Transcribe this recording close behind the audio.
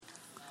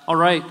All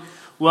right,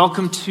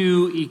 welcome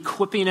to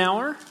Equipping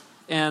Hour,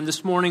 and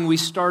this morning we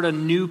start a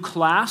new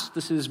class.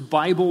 This is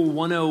Bible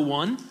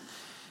 101,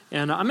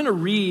 and I'm going to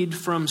read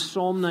from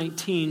Psalm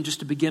 19 just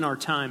to begin our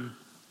time.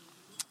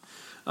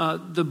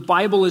 The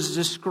Bible is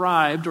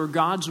described, or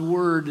God's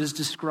Word is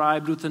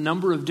described with a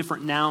number of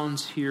different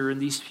nouns here in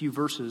these few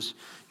verses.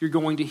 You're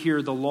going to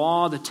hear the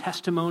law, the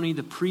testimony,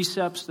 the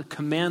precepts, the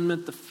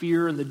commandment, the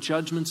fear, and the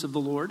judgments of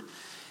the Lord.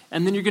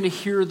 And then you're going to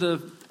hear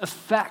the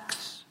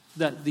effects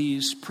that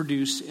these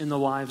produce in the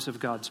lives of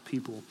God's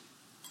people.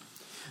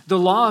 The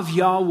law of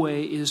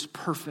Yahweh is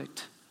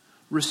perfect,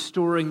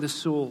 restoring the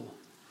soul.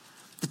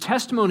 The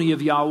testimony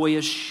of Yahweh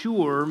is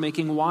sure,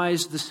 making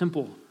wise the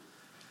simple.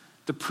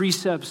 The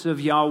precepts of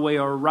Yahweh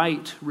are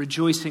right,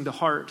 rejoicing the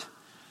heart.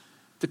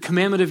 The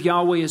commandment of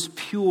Yahweh is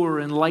pure,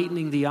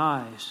 enlightening the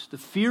eyes. The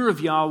fear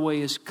of Yahweh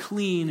is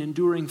clean,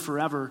 enduring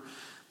forever.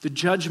 The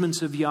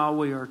judgments of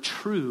Yahweh are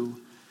true.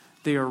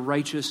 They are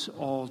righteous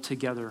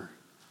altogether.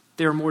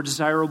 They are more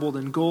desirable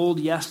than gold,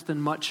 yes,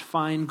 than much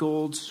fine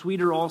gold,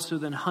 sweeter also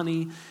than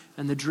honey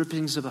and the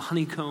drippings of a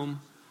honeycomb.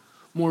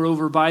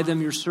 Moreover, by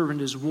them your servant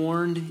is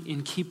warned.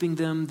 In keeping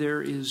them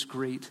there is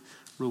great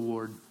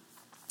reward.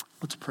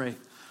 Let's pray.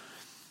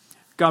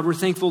 God, we're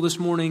thankful this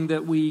morning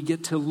that we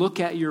get to look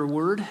at your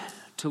word,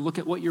 to look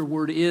at what your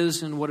word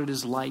is and what it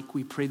is like.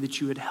 We pray that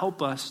you would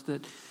help us,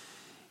 that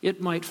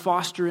it might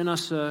foster in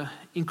us an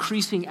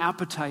increasing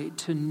appetite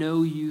to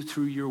know you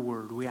through your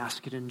word. We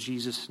ask it in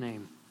Jesus'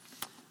 name.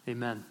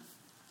 Amen.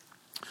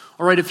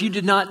 All right, if you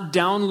did not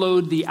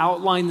download the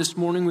outline this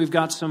morning, we've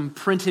got some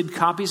printed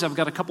copies. I've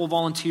got a couple of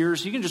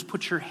volunteers. You can just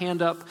put your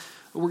hand up.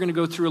 We're going to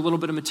go through a little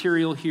bit of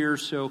material here,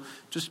 so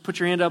just put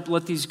your hand up.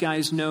 Let these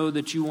guys know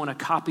that you want a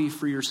copy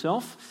for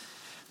yourself,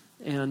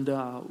 and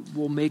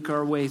we'll make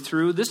our way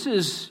through. This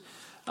is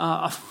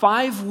a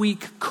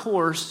 5-week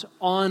course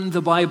on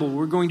the Bible.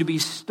 We're going to be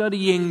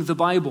studying the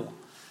Bible.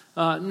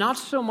 Not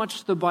so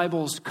much the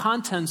Bible's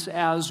contents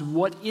as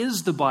what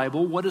is the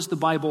Bible, what is the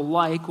Bible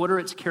like, what are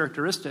its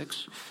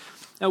characteristics.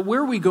 Now,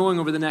 where are we going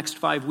over the next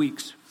 5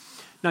 weeks?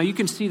 Now, you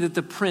can see that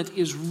the print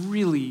is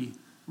really,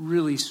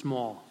 really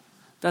small.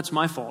 That's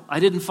my fault. I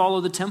didn't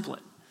follow the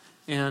template.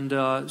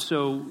 And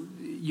so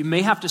you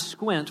may have to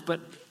squint,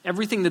 but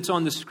everything that's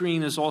on the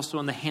screen is also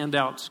on the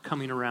handouts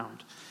coming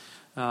around.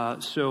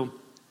 So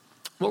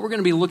what we're going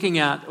to be looking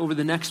at over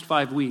the next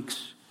 5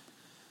 weeks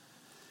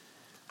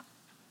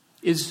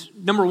is,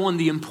 number one,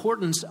 the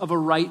importance of a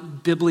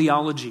right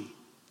bibliology.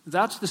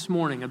 That's this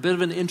morning, a bit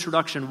of an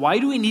introduction. Why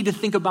do we need to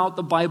think about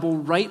the Bible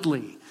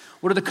rightly?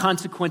 What are the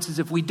consequences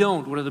if we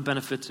don't? What are the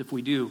benefits if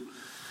we do?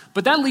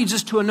 But that leads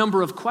us to a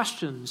number of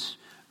questions.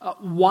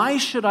 Why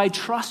should I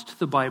trust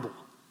the Bible?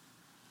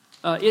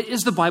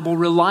 Is the Bible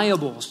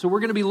reliable? So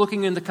we're going to be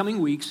looking in the coming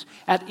weeks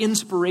at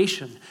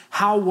inspiration.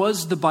 How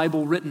was the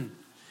Bible written?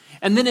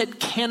 And then at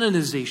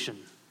canonization.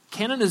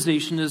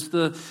 Canonization is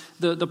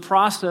the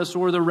process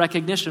or the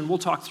recognition, we'll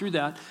talk through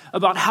that,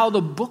 about how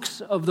the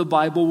books of the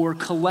Bible were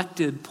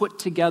collected, put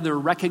together,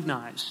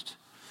 recognized.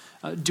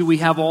 Do we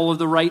have all of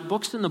the right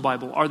books in the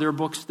Bible? Are there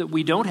books that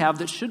we don't have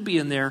that should be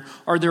in there?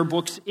 Are there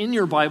books in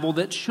your Bible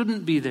that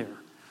shouldn't be there?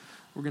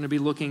 We're going to be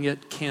looking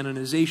at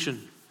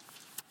canonization.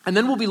 And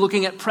then we'll be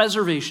looking at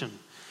preservation.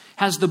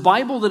 Has the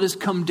Bible that has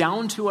come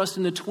down to us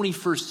in the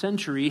 21st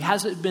century,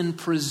 has it been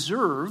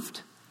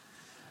preserved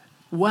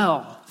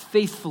well,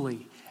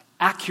 faithfully,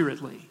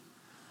 accurately?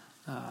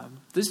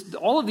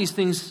 All of these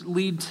things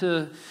lead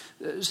to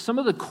some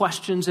of the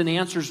questions and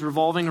answers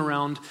revolving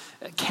around,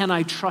 can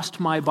I trust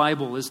my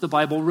Bible? Is the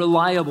Bible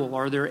reliable?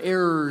 Are there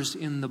errors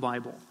in the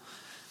Bible?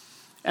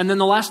 And then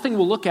the last thing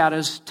we'll look at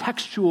is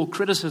textual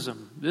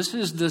criticism. This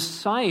is the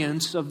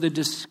science of the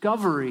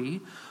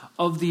discovery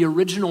of the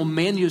original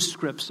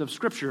manuscripts of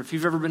Scripture. If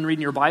you've ever been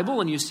reading your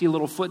Bible and you see a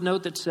little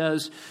footnote that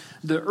says,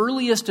 the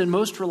earliest and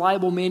most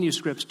reliable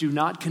manuscripts do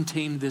not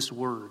contain this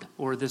word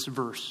or this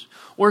verse.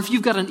 Or if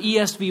you've got an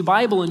ESV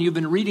Bible and you've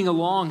been reading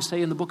along,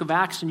 say in the book of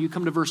Acts, and you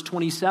come to verse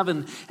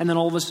 27, and then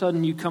all of a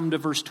sudden you come to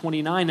verse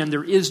 29, and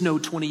there is no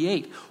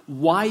 28.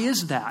 Why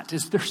is that?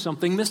 Is there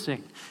something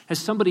missing? Has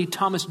somebody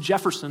Thomas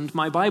Jeffersoned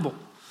my Bible?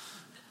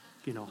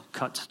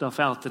 Cut stuff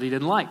out that he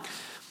didn't like.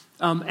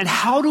 And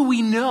how do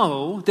we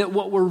know that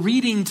what we're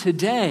reading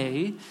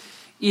today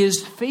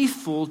is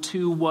faithful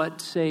to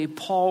what, say,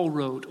 Paul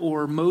wrote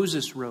or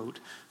Moses wrote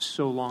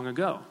so long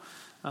ago?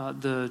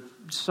 The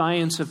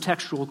science of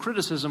textual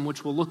criticism,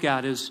 which we'll look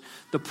at, is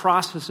the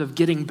process of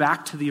getting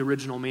back to the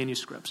original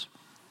manuscripts.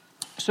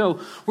 So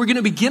we're going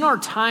to begin our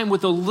time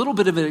with a little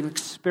bit of an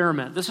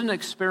experiment. This is an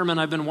experiment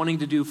I've been wanting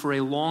to do for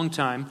a long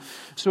time.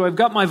 So I've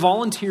got my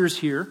volunteers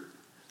here.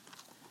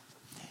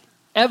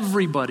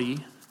 Everybody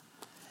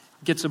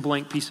gets a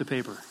blank piece of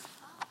paper.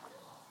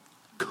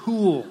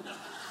 Cool.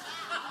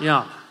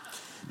 Yeah.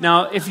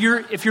 Now, if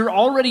you're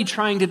already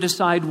trying to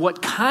decide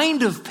what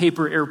kind of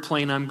paper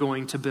airplane I'm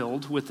going to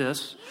build with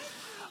this,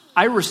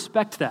 I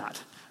respect that,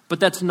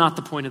 but that's not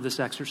the point of this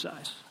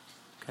exercise.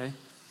 Okay?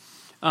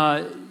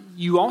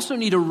 You also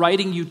need a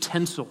writing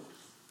utensil.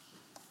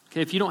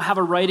 Okay, if you don't have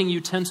a writing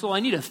utensil, I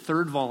need a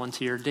third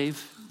volunteer.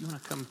 Dave, you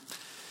want to come?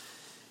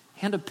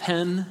 hand a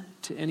pen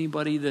to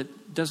anybody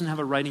that doesn't have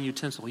a writing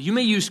utensil. You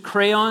may use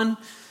crayon,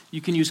 you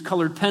can use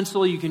colored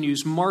pencil, you can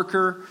use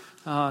marker,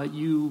 I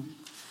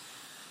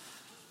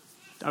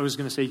was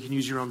going to say you can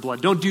use your own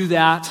blood. Don't do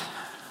that.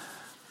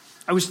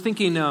 I was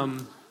thinking,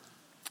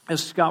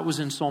 as Scott was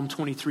in Psalm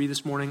 23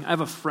 this morning, I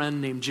have a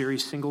friend named Jerry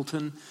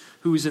Singleton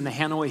who was in the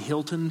Hanoi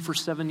Hilton for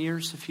 7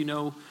 years, if you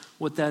know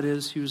what that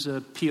is. He was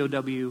a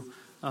POW,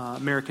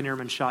 American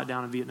airman shot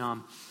down in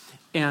Vietnam.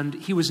 And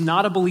he was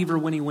not a believer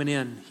when he went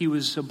in. He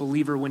was a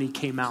believer when he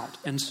came out.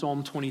 And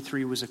Psalm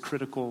 23 was a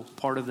critical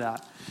part of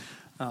that.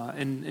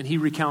 And he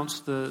recounts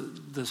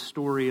the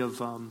story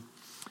of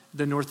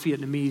the North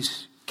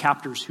Vietnamese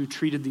captors who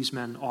treated these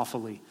men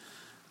awfully.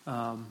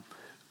 I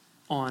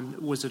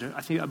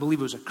believe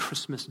it was a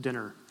Christmas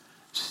dinner,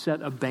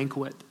 set a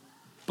banquet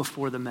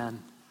before the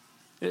men.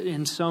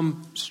 In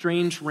some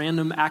strange,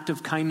 random act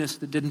of kindness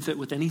that didn't fit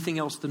with anything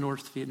else the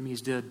North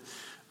Vietnamese did,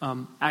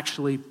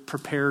 actually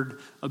prepared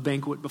a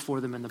banquet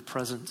before them in their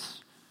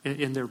presence.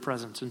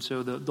 And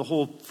so the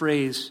whole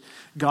phrase,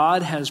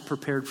 God has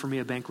prepared for me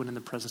a banquet in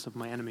the presence of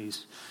my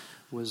enemies,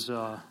 was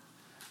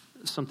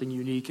something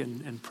unique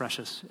and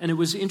precious. And it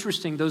was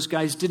interesting, those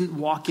guys didn't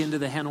walk into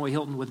the Hanoi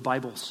Hilton with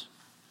Bibles.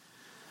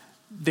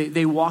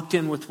 They walked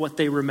in with what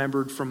they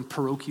remembered from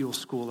parochial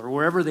school or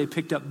wherever they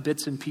picked up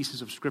bits and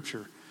pieces of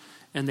Scripture.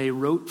 And they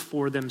wrote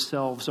for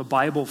themselves a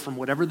Bible from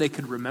whatever they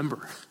could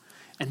remember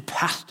and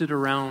passed it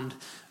around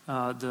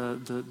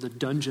the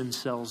dungeon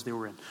cells they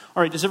were in.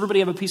 All right, does everybody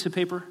have a piece of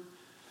paper?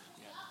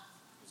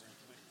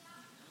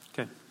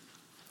 Okay.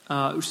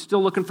 We're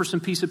still looking for some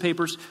piece of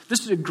papers.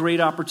 This is a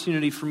great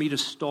opportunity for me to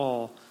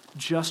stall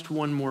just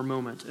one more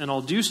moment. And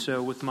I'll do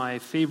so with my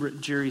favorite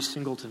Jerry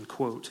Singleton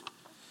quote.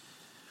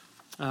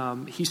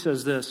 He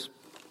says this: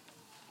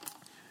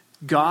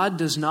 God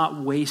does not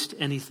waste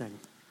anything,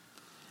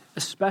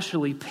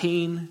 especially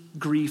pain,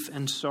 grief,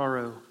 and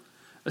sorrow,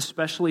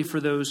 especially for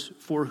those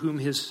for whom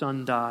his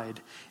son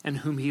died and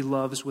whom he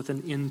loves with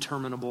an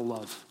interminable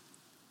love.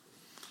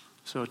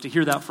 So to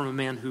hear that from a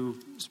man who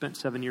spent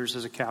 7 years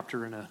as a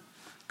captor in a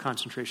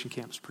concentration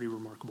camp is pretty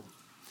remarkable.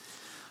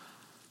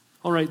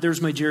 All right, there's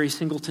my Jerry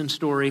Singleton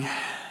story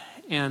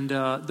and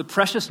the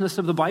preciousness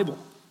of the Bible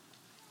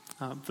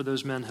for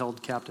those men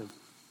held captive.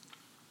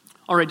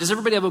 All right, does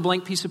everybody have a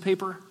blank piece of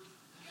paper?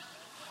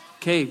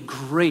 Okay,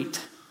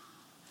 great.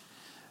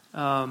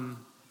 What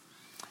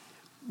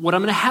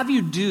I'm going to have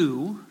you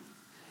do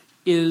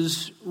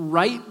is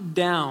write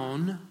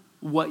down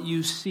what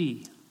you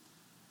see.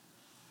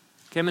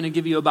 Okay, I'm going to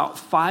give you about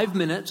 5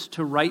 minutes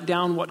to write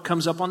down what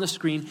comes up on the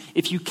screen.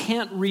 If you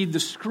can't read the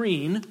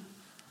screen,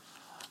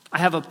 I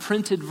have a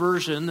printed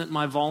version that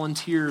my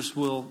volunteers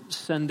will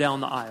send down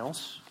the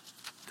aisles.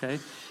 Okay,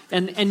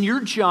 and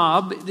your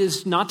job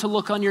is not to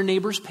look on your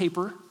neighbor's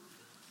paper,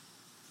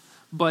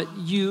 but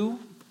you,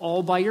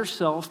 all by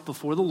yourself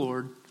before the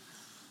Lord,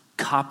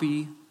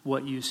 copy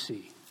what you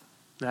see.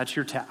 That's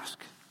your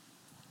task.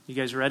 You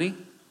guys ready?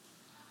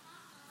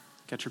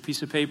 Got your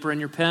piece of paper and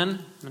your pen?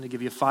 I'm going to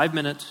give you 5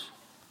 minutes.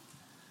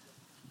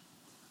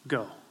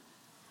 Go.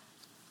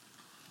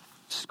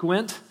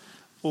 Squint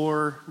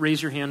or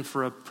raise your hand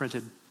for a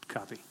printed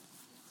copy.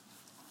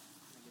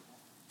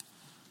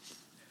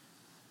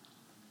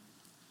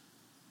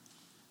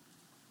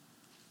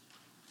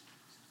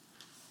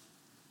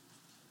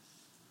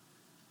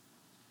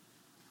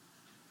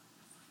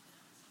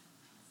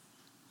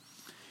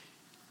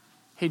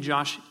 Hey,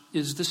 Josh,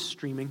 is this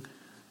streaming?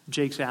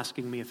 Jake's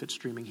asking me if it's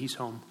streaming. He's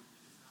home.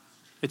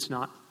 It's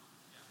not?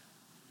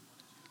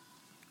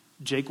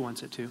 Jake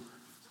wants it to.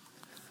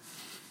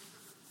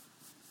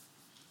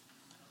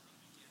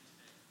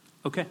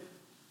 Okay,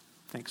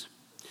 thanks.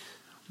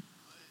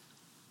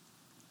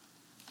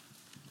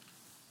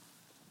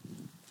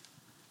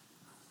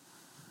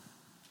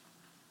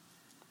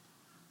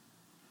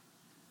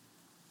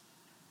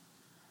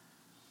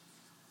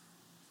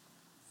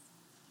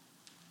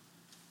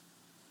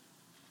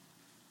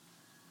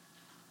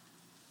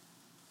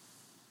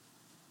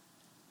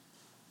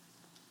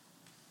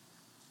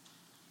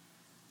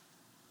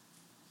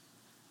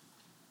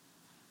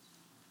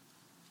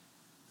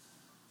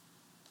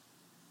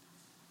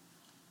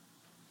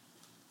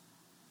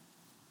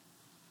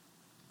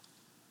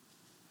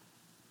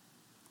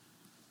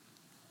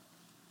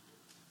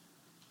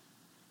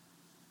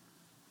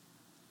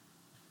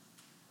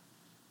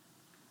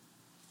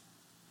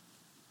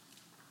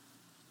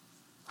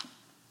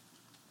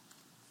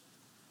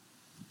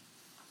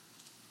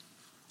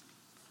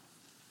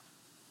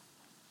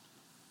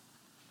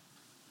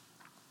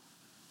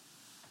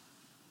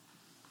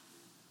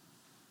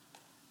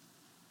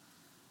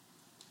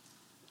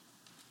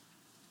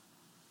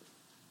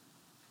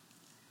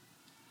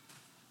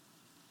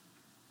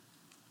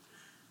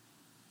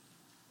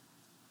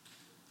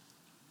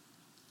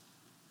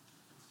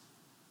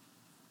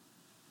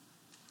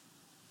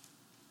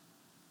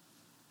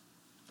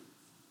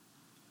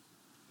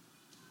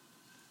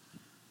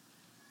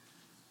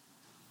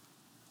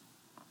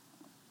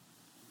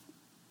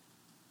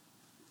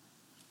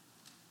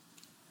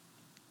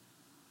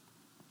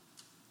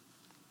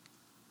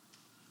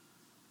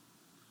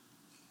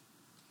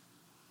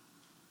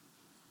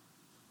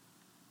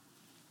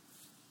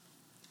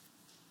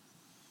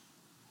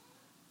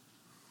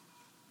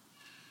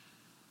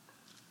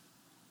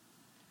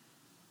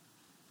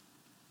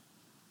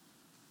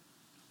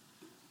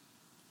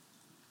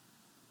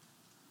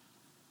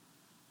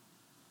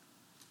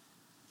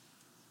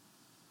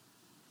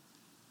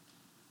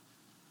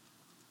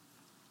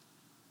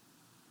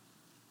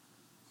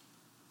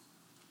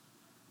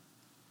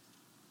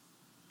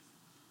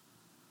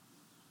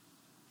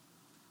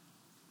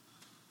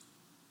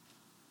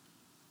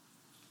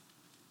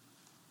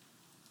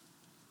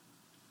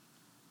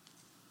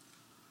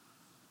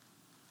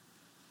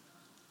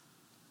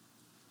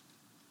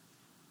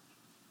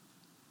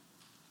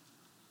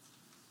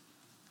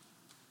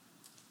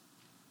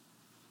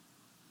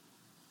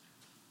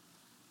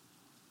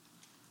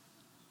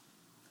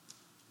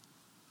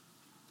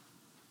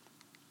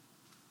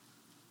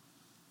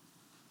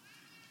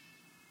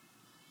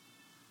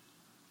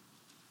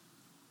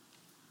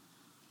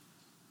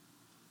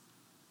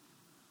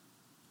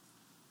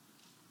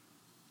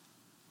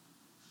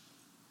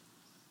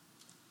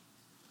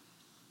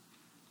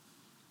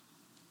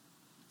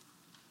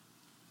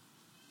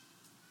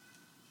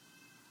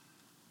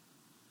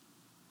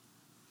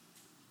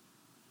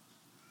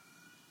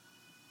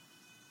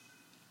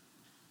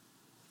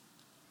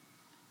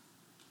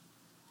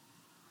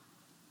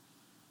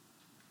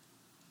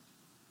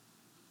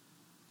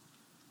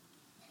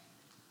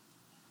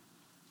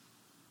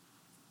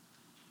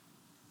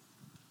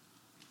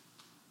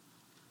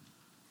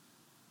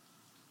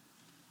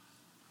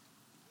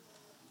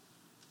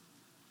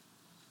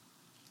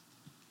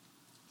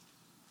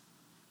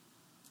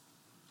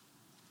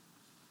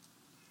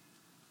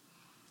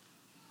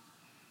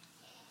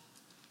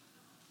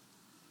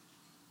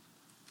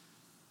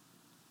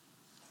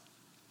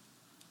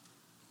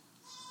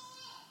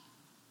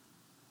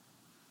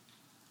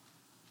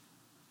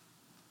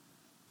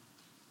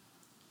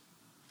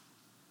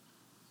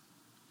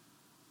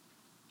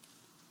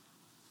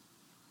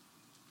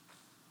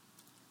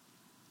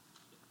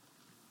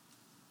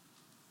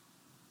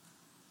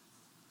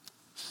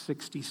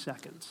 60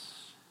 seconds.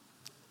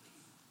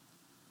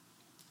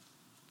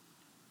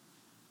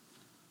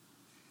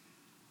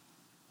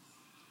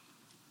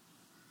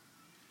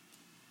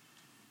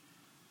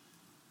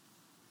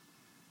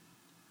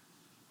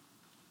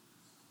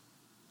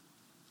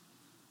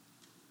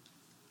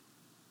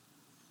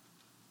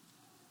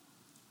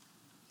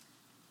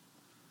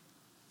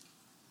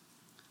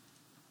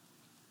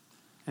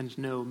 And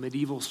no,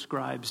 medieval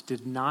scribes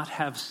did not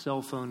have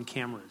cell phone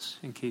cameras,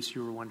 in case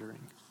you were wondering.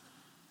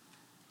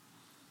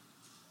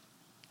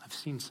 I've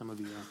seen some of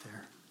you out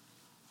there.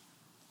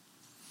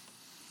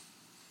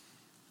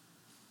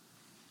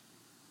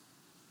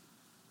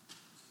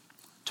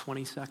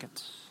 "20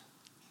 seconds.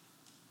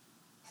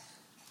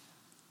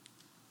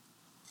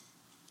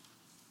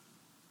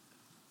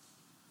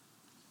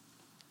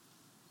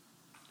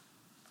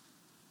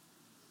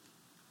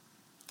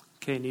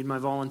 Okay, need my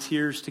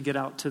volunteers to get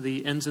out to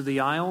the ends of the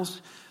aisles.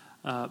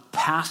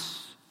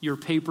 Pass your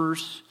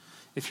papers.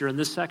 If you're in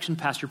this section,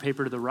 pass your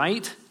paper to the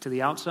right, to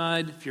the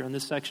outside. If you're in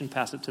this section,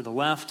 pass it to the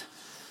left.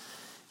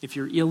 If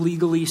you're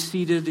illegally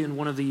seated in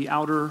one of the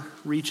outer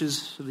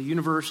reaches of the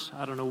universe,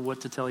 I don't know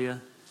what to tell you.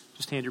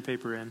 Just hand your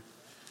paper in.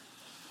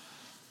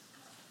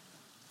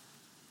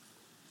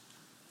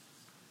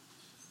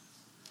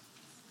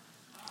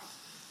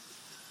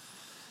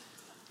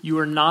 You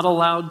are not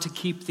allowed to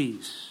keep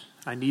these.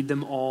 I need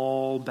them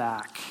all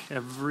back,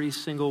 every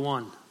single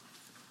one.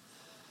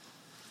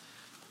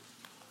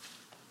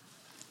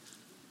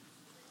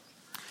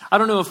 I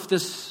don't know if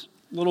this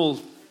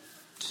little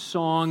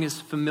song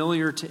is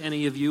familiar to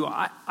any of you.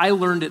 I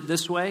learned it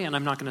this way, and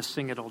I'm not going to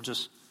sing it, I'll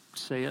just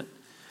say it.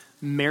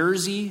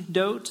 Mersey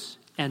dotes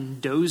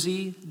and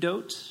dozy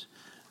dotes,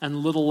 and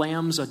little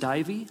lambs a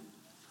divey,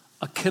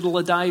 a kittle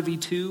a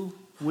divey too,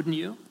 wouldn't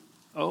you?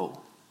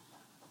 Oh,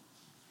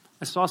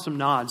 I saw some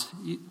nods.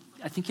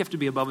 I think you have to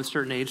be above a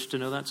certain age to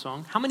know that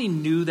song. How many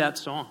knew that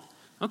song?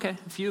 Okay,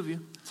 a few of you.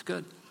 That's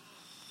good.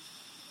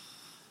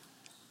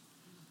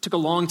 It took a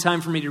long time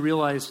for me to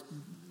realize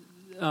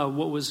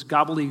what was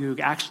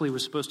gobbledygook actually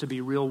was supposed to be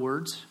real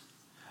words.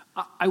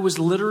 I was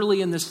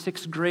literally in the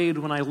 6th grade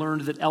when I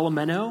learned that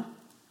elemento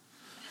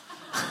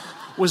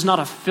was not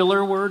a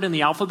filler word in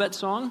the alphabet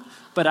song,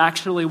 but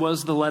actually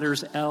was the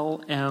letters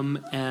L,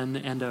 M, N,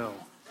 and O.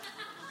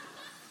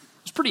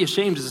 I was pretty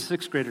ashamed as a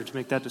 6th grader to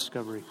make that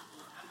discovery.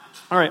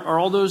 All right, are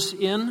all those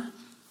in?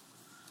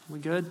 We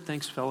good?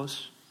 Thanks,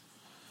 fellas.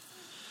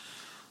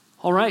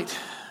 All right.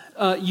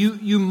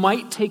 You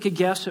might take a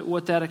guess at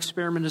what that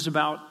experiment is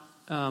about.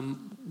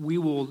 We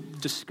will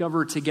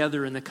discover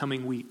together in the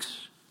coming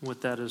weeks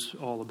what that is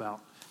all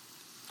about.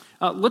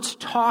 Let's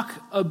talk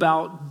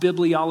about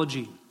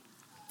bibliology.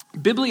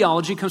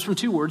 Bibliology comes from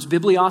 2 words,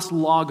 biblios,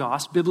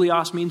 logos.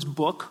 Biblios means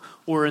book,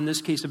 or in this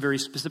case, a very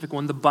specific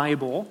one, the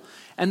Bible.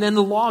 And then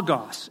the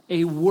logos,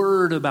 a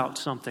word about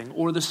something,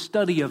 or the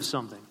study of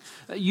something.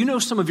 You know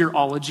some of your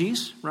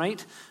ologies,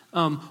 right?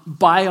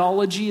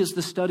 Biology is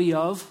the study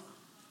of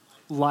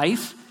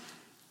life.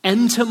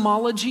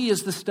 Entomology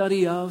is the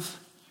study of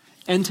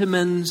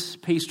Entenmann's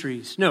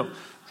pastries. No,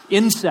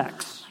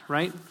 insects,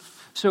 right?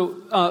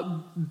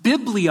 So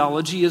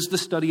bibliology is the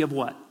study of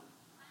what?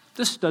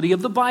 The study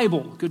of the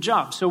Bible. Good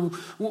job. So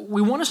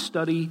we want to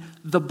study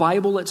the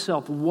Bible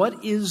itself.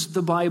 What is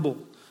the Bible?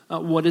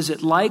 What is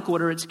it like?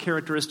 What are its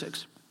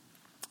characteristics?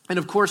 And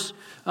of course,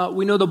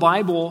 we know the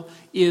Bible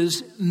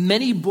is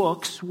many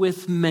books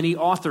with many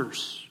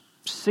authors.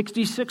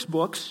 66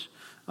 books,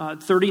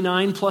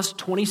 39 plus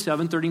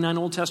 27, 39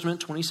 Old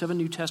Testament, 27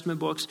 New Testament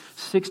books,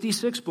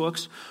 66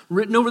 books,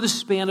 written over the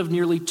span of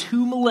nearly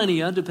 2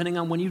 millennia, depending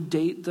on when you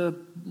date the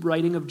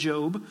writing of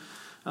Job.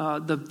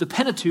 The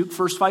Pentateuch,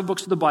 first 5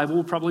 books of the Bible,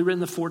 were probably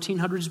written in the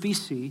 1400s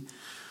BC.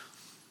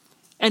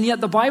 And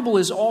yet the Bible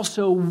is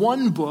also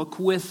one book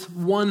with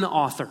one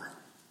author.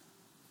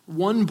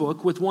 One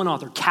book with one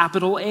author,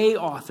 capital A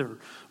author,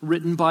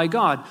 written by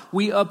God.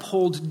 We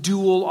uphold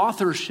dual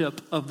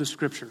authorship of the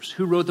Scriptures.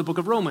 Who wrote the book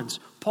of Romans?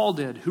 Paul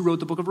did. Who wrote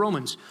the book of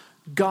Romans?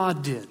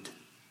 God did.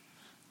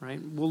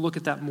 Right? We'll look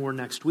at that more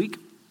next week.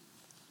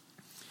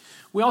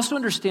 We also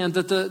understand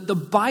that the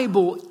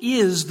Bible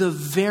is the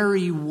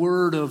very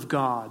Word of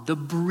God, the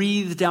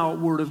breathed out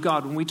Word of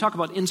God. When we talk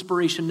about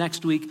inspiration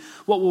next week,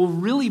 what we'll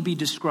really be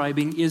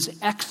describing is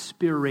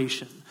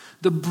expiration,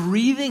 the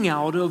breathing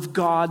out of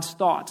God's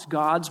thoughts,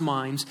 God's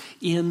minds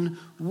in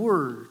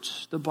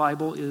words. The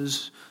Bible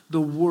is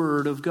the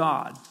Word of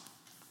God.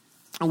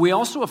 And we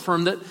also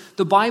affirm that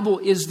the Bible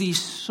is the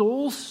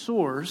sole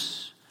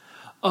source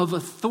of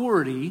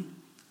authority,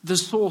 the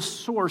sole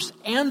source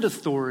and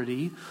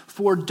authority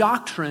for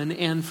doctrine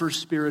and for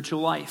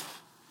spiritual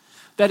life.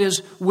 That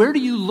is, where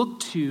do you look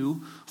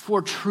to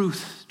for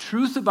truth?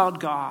 Truth about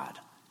God,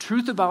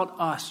 truth about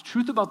us,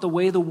 truth about the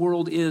way the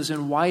world is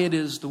and why it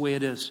is the way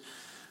it is.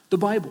 The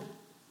Bible.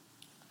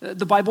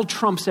 The Bible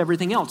trumps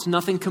everything else.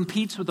 Nothing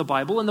competes with the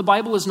Bible, and the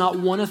Bible is not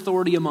one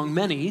authority among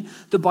many.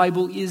 The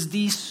Bible is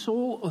the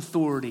sole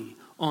authority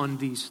on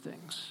these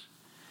things.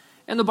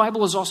 And the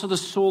Bible is also the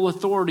sole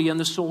authority and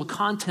the sole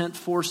content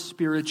for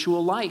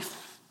spiritual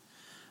life.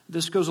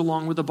 This goes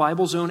along with the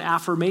Bible's own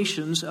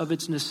affirmations of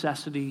its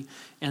necessity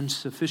and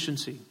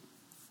sufficiency.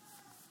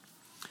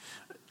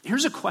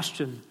 Here's a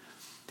question.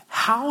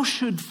 How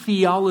should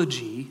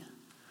theology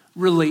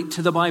relate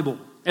to the Bible?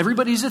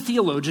 Everybody's a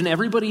theologian.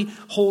 Everybody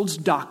holds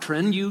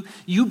doctrine.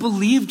 You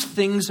believed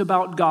things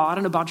about God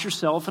and about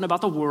yourself and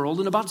about the world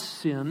and about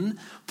sin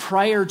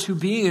prior to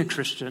being a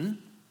Christian.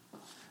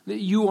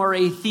 You are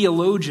a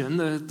theologian.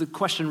 The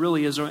question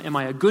really is, am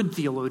I a good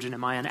theologian?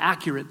 Am I an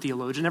accurate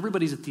theologian?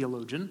 Everybody's a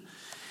theologian.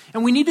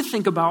 And we need to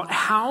think about,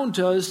 how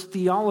does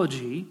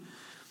theology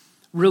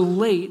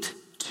relate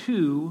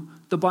to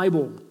the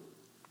Bible?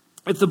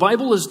 If the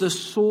Bible is the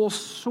sole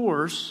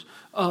source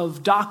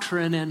of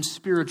doctrine and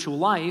spiritual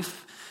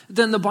life,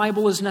 then the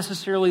Bible is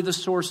necessarily the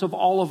source of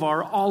all of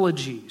our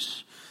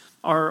ologies,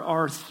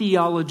 our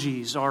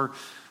theologies, our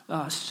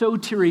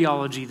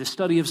soteriology, the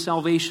study of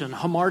salvation,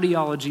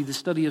 hamartiology, the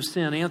study of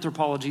sin,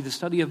 anthropology, the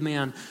study of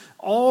man.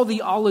 All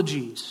the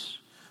ologies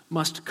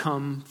must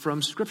come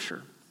from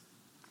Scripture.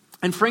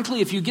 And frankly,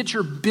 if you get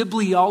your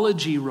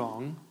bibliology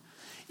wrong,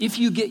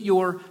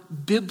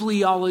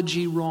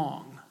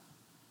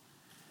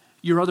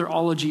 your other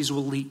ologies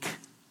will leak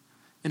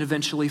and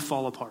eventually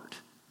fall apart.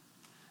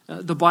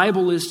 The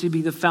Bible is to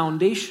be the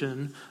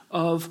foundation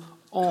of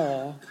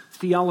all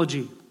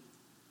theology.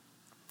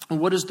 And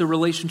what is the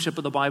relationship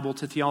of the Bible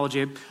to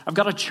theology? I've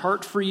got a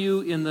chart for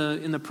you in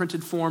the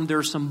printed form. There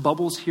are some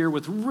bubbles here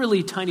with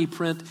really tiny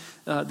print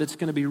that's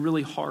going to be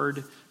really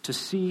hard to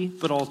see,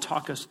 but I'll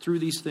talk us through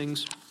these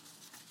things.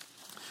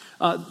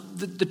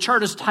 The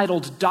chart is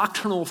titled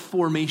Doctrinal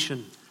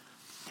Formation.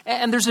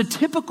 And there's a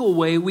typical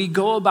way we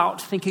go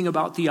about thinking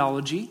about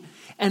theology,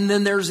 and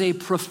then there's a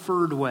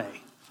preferred way.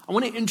 I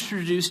want to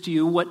introduce to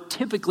you what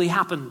typically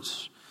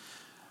happens.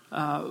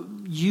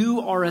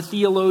 You are a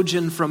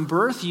theologian from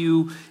birth.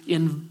 You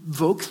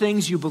invoke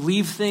things, you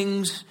believe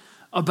things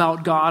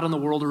about God and the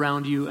world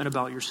around you and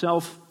about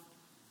yourself.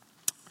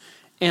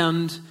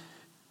 And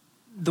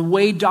the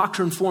way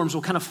doctrine forms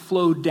will kind of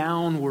flow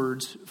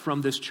downwards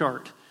from this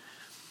chart.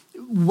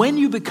 When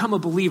you become a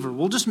believer,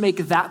 we'll just make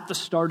that the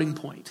starting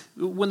point.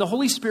 When the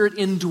Holy Spirit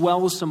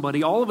indwells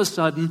somebody, all of a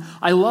sudden,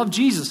 I love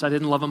Jesus. I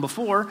didn't love him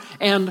before,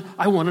 and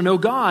I want to know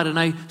God, and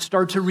I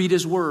start to read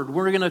his word.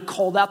 We're going to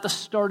call that the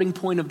starting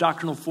point of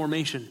doctrinal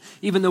formation,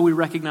 even though we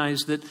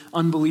recognize that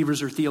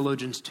unbelievers are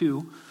theologians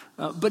too.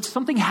 But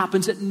something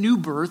happens at new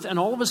birth, and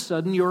all of a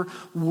sudden, your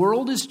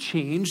world is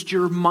changed.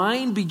 Your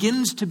mind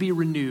begins to be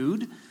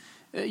renewed.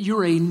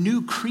 You're a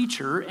new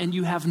creature, and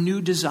you have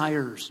new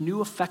desires, new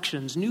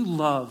affections, new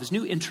loves,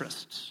 new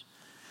interests.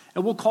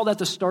 And we'll call that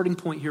the starting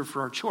point here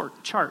for our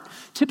chart.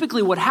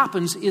 Typically what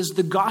happens is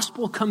the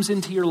gospel comes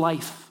into your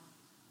life.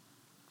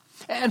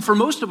 And for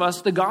most of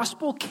us, the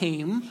gospel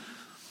came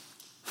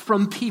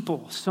from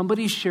people.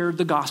 Somebody shared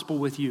the gospel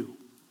with you.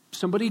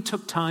 Somebody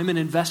took time and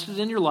invested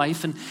in your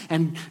life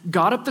and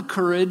got up the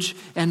courage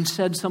and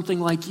said something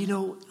like,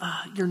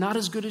 you're not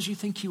as good as you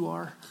think you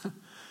are.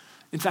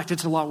 In fact,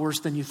 it's a lot worse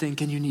than you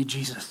think, and you need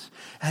Jesus.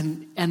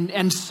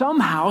 And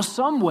somehow,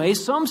 some way,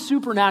 some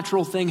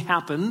supernatural thing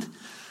happened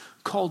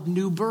called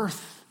new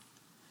birth.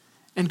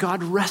 And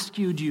God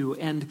rescued you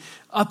and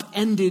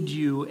upended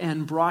you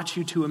and brought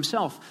you to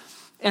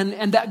himself.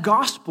 And that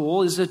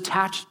gospel is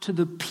attached to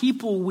the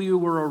people we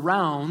were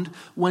around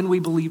when we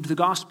believed the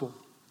gospel.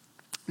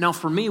 Now,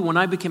 for me, when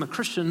I became a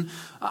Christian,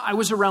 I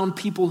was around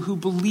people who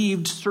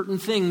believed certain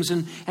things,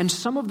 and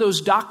some of those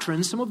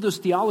doctrines, some of those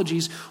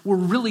theologies were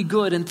really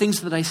good and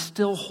things that I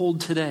still hold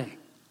today.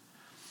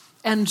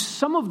 And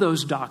some of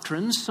those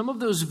doctrines, some of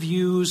those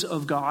views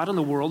of God and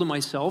the world and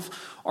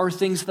myself are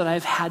things that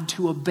I've had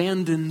to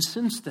abandon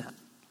since then.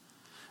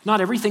 Not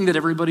everything that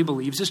everybody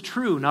believes is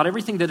true. Not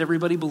everything that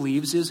everybody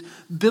believes is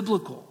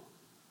biblical.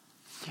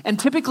 And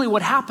typically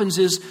what happens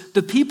is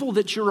the people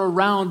that you're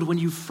around when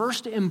you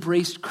first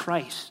embraced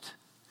Christ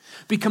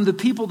become the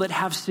people that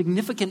have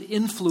significant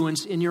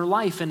influence in your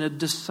life in a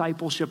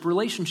discipleship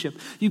relationship.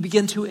 You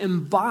begin to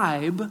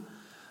imbibe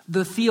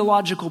the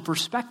theological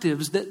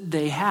perspectives that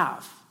they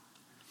have.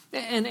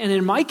 And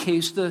in my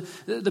case,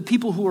 the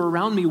people who were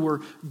around me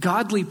were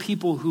godly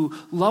people who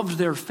loved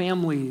their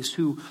families,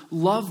 who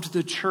loved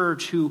the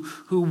church, who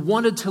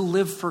wanted to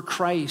live for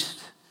Christ.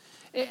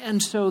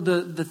 And so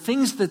the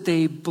things that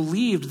they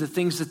believed, the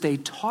things that they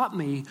taught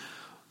me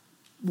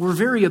were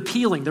very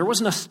appealing. There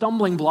wasn't a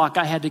stumbling block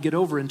I had to get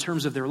over in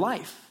terms of their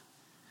life.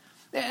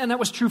 And that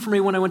was true for me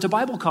when I went to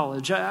Bible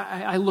college.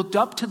 I looked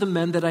up to the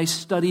men that I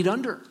studied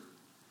under.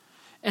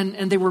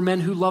 And they were men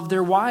who loved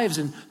their wives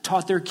and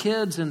taught their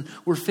kids and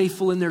were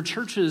faithful in their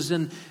churches.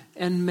 And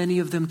many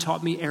of them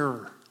taught me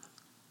error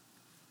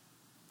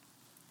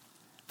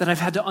that I've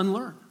had to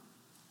unlearn.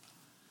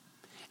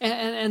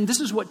 And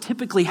this is what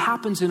typically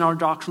happens in our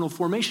doctrinal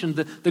formation.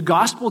 The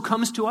gospel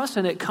comes to us,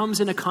 and it comes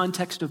in a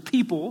context of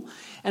people,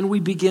 and we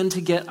begin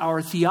to get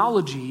our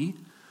theology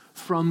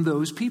from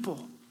those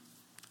people.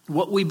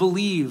 What we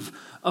believe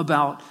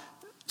about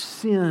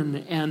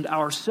sin and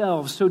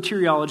ourselves,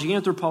 soteriology,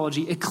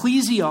 anthropology,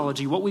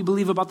 ecclesiology, what we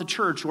believe about the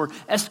church, or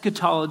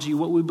eschatology,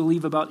 what we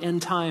believe about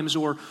end times,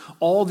 or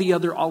all the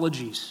other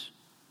ologies.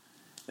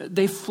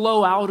 They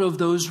flow out of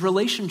those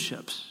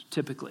relationships,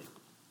 typically.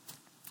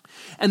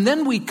 And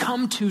then we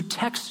come to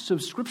texts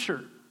of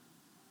Scripture.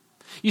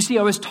 You see,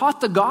 I was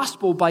taught the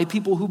gospel by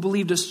people who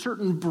believed a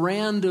certain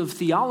brand of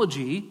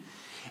theology,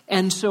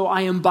 and so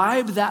I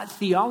imbibed that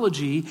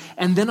theology,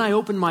 and then I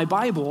opened my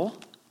Bible,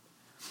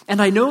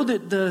 and I know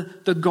that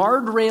the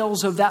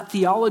guardrails of that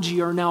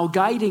theology are now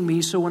guiding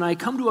me, so when I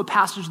come to a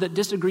passage that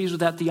disagrees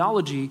with that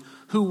theology,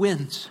 who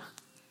wins?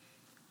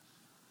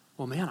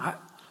 Well, man, I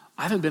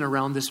haven't been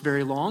around this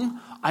very long.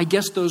 I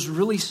guess those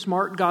really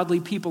smart, godly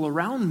people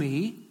around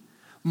me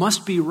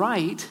must be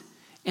right,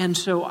 and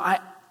so I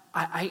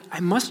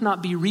must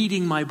not be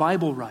reading my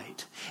Bible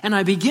right. And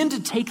I begin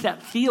to take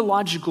that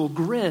theological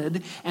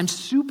grid and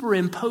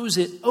superimpose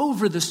it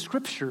over the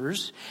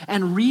Scriptures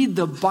and read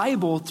the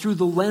Bible through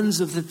the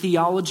lens of the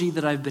theology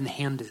that I've been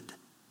handed.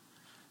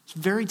 It's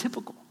very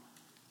typical.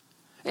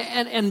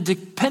 And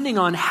depending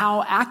on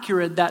how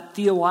accurate that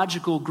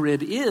theological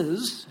grid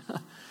is,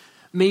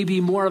 may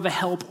be more of a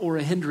help or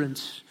a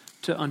hindrance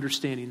to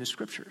understanding the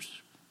Scriptures.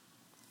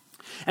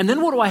 And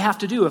then what do I have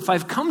to do? If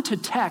I've come to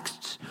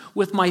texts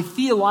with my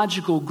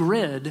theological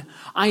grid,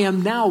 I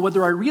am now,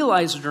 whether I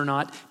realize it or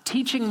not,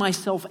 teaching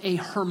myself a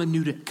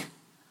hermeneutic.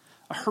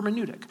 A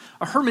hermeneutic.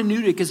 A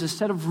hermeneutic is a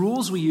set of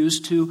rules we use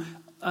to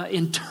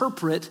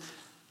interpret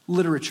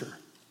literature,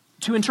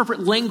 to interpret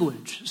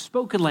language,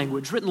 spoken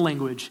language, written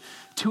language,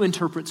 to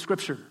interpret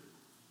Scripture.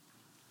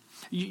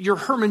 Your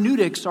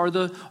hermeneutics are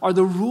the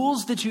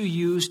rules that you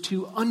use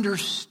to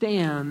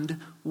understand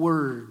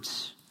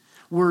words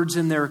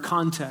in their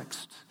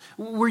context,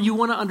 where you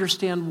want to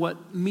understand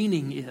what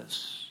meaning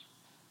is.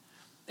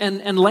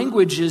 And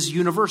language is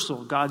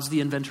universal. God's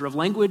the inventor of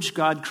language.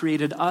 God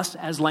created us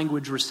as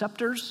language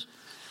receptors.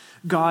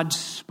 God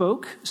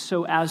spoke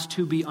so as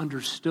to be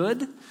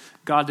understood.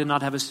 God did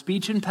not have a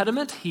speech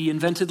impediment. He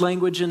invented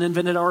language and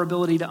invented our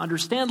ability to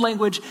understand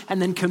language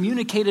and then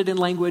communicated in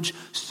language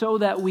so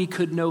that we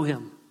could know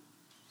him.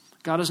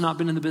 God has not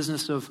been in the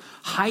business of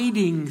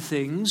hiding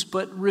things,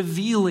 but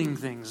revealing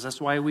things. That's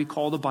why we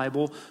call the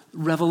Bible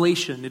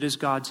revelation. It is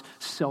God's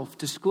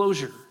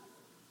self-disclosure.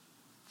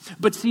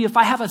 But see, if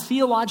I have a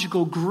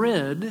theological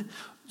grid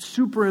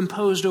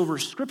superimposed over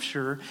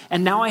Scripture,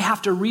 and now I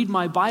have to read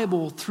my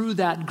Bible through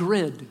that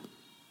grid,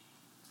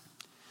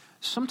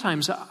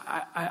 sometimes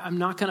I'm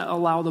not going to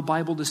allow the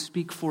Bible to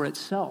speak for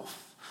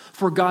itself,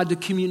 for God to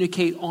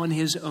communicate on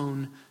his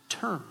own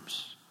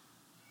terms.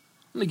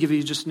 Let me give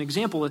you just an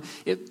example.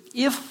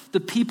 If the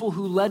people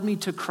who led me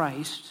to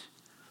Christ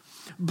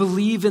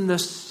believe in the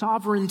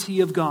sovereignty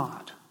of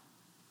God,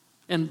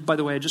 and by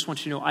the way, I just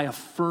want you to know I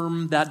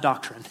affirm that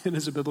doctrine. It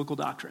is a biblical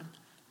doctrine.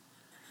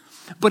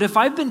 But if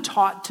I've been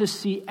taught to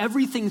see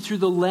everything through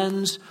the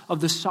lens of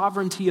the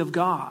sovereignty of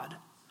God,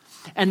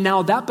 and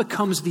now that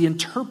becomes the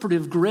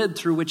interpretive grid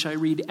through which I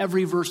read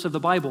every verse of the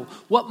Bible,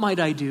 what might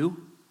I do?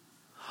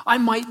 I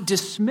might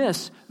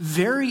dismiss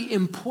very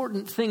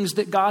important things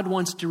that God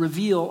wants to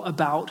reveal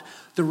about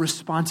the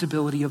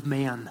responsibility of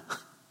man.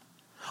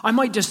 I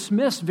might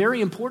dismiss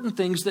very important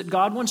things that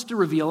God wants to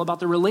reveal about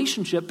the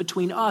relationship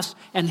between us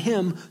and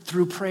him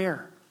through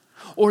prayer,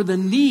 or the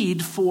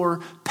need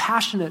for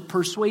passionate,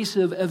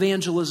 persuasive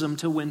evangelism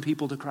to win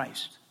people to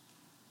Christ.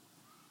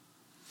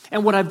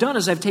 And what I've done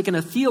is I've taken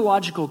a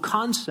theological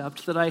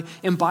concept that I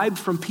imbibed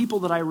from people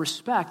that I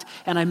respect,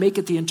 and I make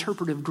it the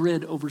interpretive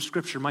grid over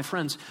Scripture. My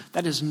friends,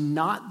 that is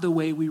not the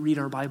way we read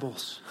our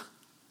Bibles.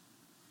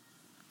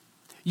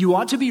 You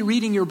ought to be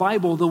reading your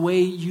Bible the way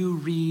you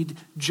read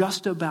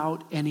just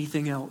about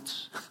anything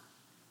else.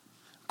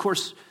 Of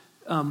course,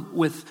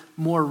 with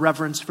more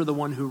reverence for the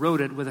one who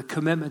wrote it, with a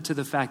commitment to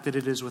the fact that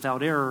it is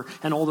without error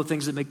and all the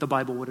things that make the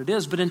Bible what it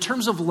is. But in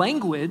terms of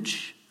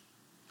language,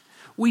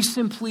 we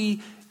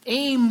simply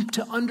aim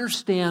to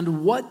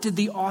understand what did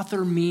the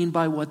author mean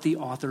by what the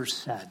author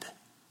said.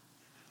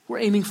 We're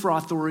aiming for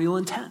authorial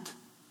intent.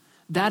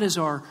 That is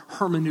our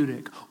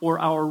hermeneutic, or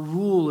our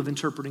rule of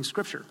interpreting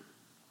Scripture.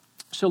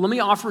 So let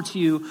me offer to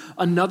you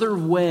another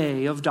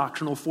way of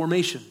doctrinal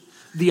formation,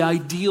 the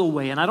ideal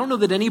way. And I don't know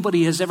that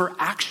anybody has ever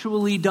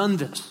actually done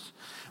this,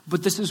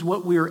 but this is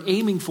what we're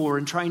aiming for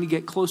and trying to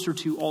get closer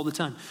to all the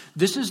time.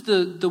 This is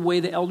the way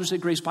the elders at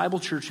Grace Bible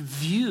Church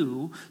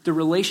view the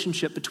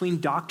relationship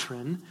between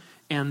doctrine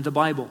and the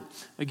Bible.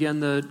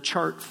 Again, the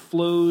chart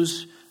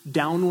flows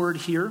downward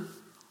here.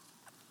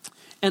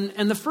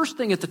 And the first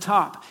thing at the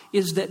top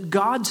is that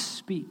God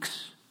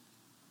speaks.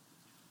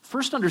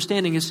 First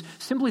understanding is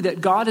simply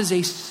that God is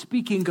a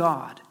speaking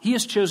God. He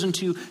has chosen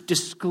to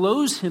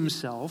disclose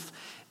himself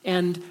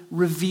and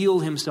reveal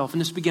himself.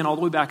 And this began all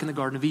the way back in the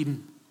Garden of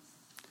Eden.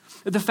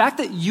 The fact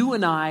that you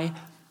and I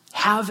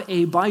have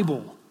a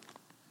Bible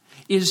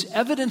is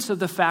evidence of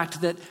the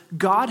fact that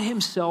God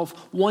himself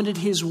wanted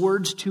his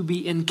words to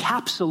be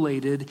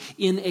encapsulated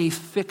in a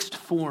fixed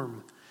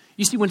form.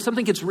 You see, when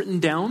something gets written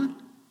down,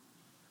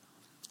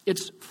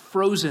 it's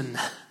frozen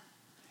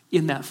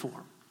in that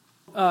form.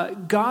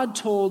 God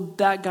told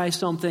that guy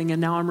something,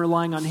 and now I'm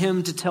relying on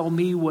him to tell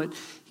me what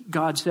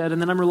God said,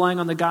 and then I'm relying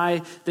on the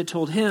guy that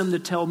told him to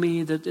tell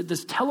me that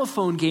this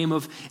telephone game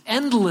of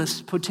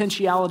endless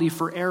potentiality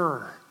for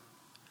error.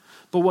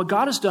 But what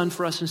God has done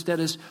for us instead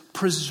is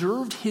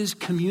preserved his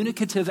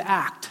communicative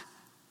act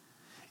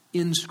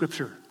in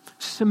Scripture,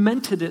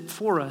 cemented it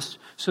for us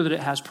so that it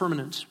has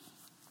permanence.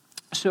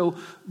 So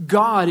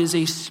God is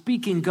a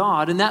speaking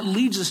God, and that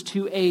leads us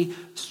to a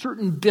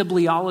certain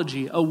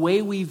bibliology, a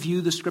way we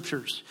view the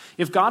Scriptures.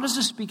 If God is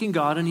a speaking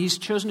God and he's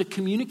chosen to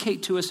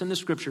communicate to us in the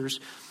Scriptures,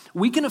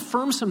 we can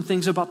affirm some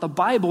things about the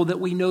Bible that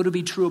we know to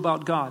be true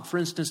about God. For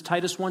instance,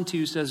 Titus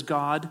 1:2 says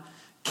God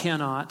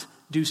cannot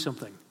do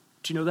something.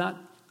 Do you know that?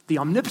 The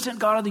omnipotent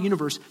God of the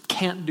universe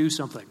can't do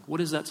something.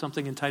 What is that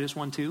something in Titus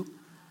 1:2?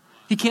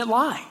 He can't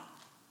lie.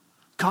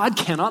 God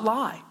cannot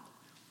lie.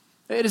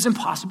 It is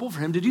impossible for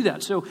him to do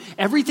that. So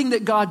everything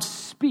that God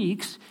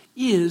speaks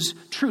is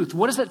truth.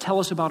 What does that tell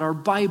us about our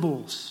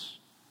Bibles?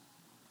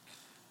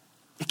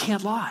 It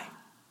can't lie.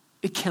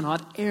 It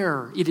cannot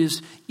err. It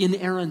is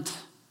inerrant.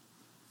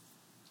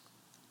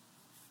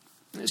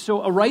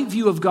 So a right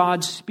view of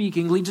God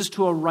speaking leads us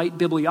to a right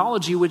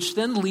bibliology, which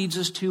then leads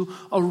us to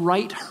a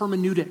right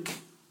hermeneutic.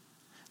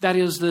 That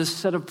is the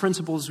set of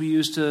principles we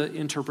use to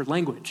interpret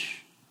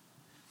language.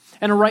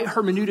 And a right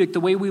hermeneutic, the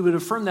way we would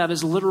affirm that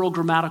is literal,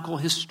 grammatical,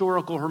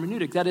 historical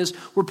hermeneutic. That is,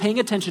 we're paying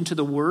attention to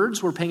the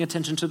words. We're paying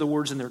attention to the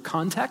words in their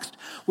context.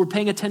 We're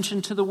paying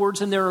attention to the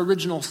words in their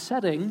original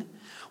setting.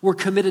 We're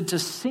committed to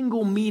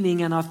single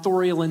meaning and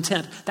authorial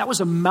intent. That was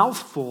a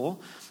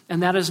mouthful,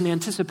 and that is an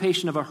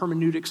anticipation of a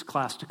hermeneutics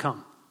class to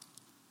come.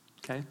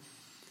 Okay?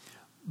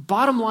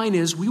 Bottom line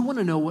is, we want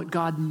to know what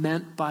God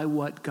meant by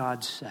what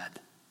God said.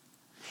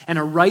 And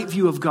a right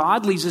view of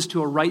God leads us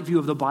to a right view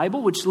of the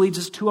Bible, which leads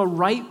us to a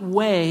right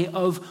way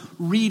of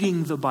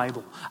reading the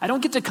Bible. I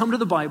don't get to come to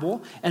the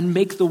Bible and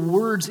make the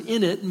words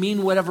in it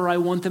mean whatever I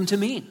want them to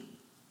mean.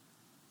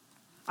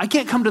 I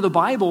can't come to the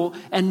Bible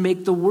and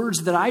make the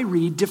words that I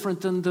read different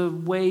than the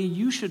way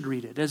you should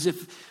read it, as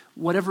if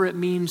whatever it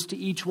means to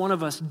each one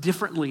of us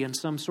differently in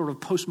some sort of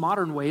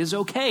postmodern way is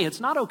okay.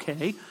 It's not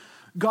okay.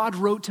 God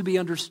wrote to be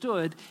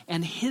understood,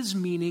 and his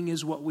meaning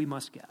is what we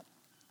must get.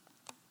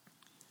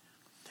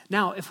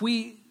 Now, if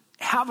we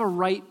have a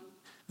right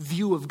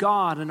view of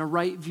God and a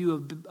right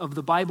view of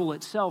the Bible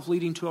itself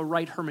leading to a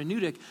right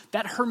hermeneutic,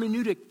 that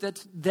hermeneutic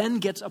that then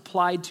gets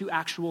applied to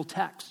actual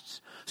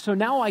texts. So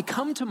now I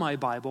come to my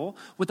Bible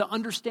with the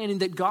understanding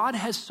that God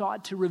has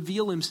sought to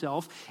reveal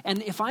himself,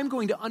 and if I'm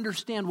going to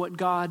understand what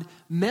God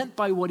meant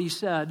by what he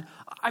said,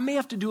 I may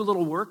have to do a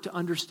little work to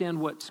understand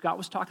what Scott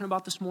was talking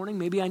about this morning.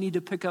 Maybe I need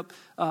to pick up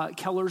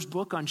Keller's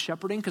book on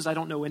shepherding because I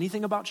don't know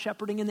anything about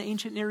shepherding in the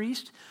ancient Near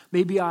East.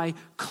 Maybe I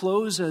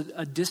close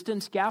a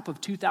distance gap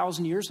of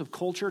 2,000 years of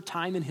culture,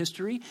 time, and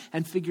history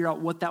and figure out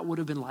what that would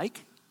have been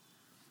like.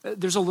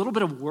 There's a little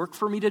bit of work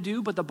for me to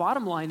do, but the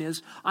bottom line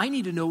is I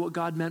need to know what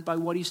God meant by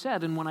what he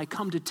said. And when I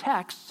come to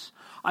texts,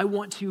 I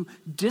want to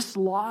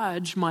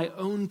dislodge my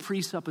own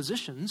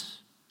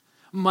presuppositions,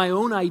 my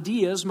own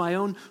ideas, my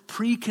own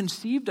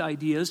preconceived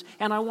ideas,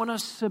 and I want to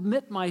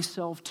submit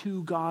myself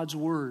to God's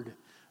word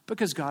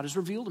because God has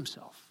revealed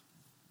himself.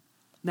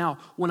 Now,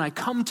 when I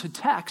come to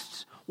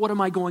texts, what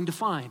am I going to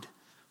find?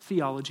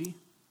 Theology.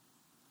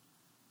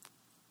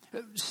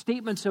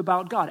 Statements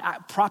about God,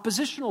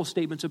 propositional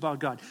statements about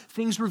God,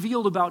 things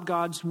revealed about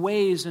God's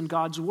ways and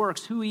God's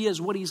works, who he is,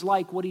 what he's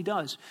like, what he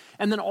does.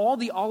 And then all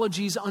the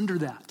ologies under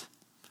that.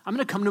 I'm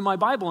going to come to my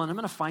Bible and I'm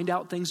going to find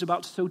out things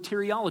about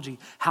soteriology.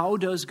 How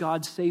does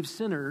God save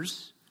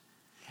sinners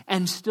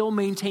and still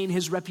maintain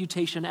his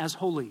reputation as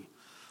holy?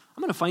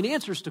 I'm going to find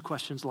answers to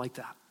questions like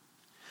that.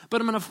 But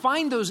I'm going to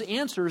find those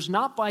answers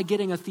not by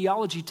getting a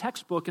theology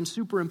textbook and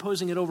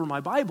superimposing it over my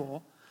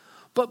Bible,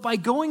 but by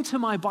going to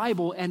my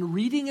Bible and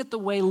reading it the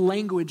way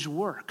language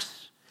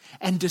works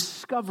and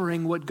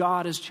discovering what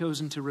God has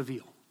chosen to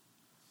reveal.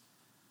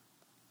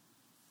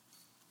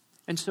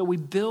 And so we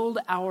build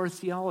our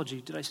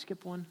theology. Did I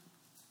skip one?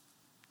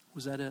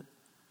 Was that it?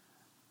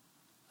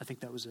 I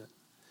think that was it.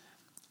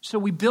 So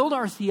we build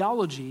our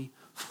theology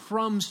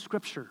from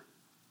Scripture.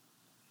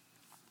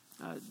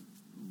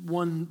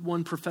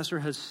 One professor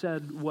has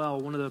said,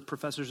 one of the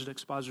professors at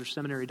Expositor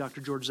Seminary, Dr.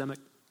 George Zemek,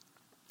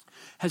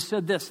 has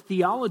said this: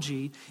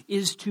 theology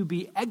is to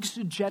be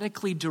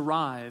exegetically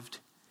derived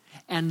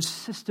and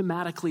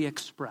systematically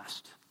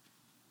expressed.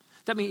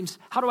 That means,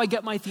 how do I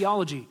get my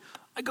theology?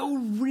 I go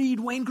read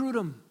Wayne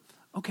Grudem.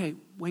 Okay,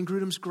 Wayne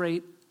Grudem's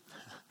great.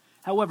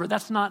 However,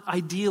 that's not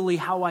ideally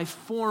how I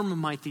form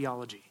my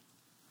theology.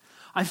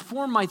 I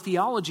form my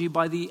theology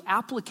by the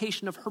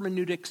application of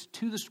hermeneutics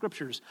to the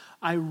Scriptures.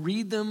 I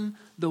read them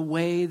the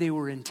way they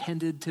were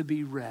intended to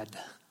be read.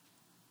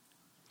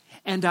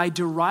 And I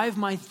derive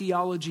my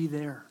theology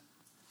there.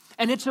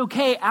 And it's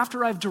okay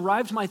after I've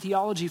derived my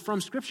theology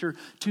from Scripture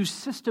to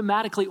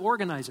systematically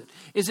organize it.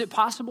 Is it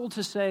possible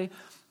to say,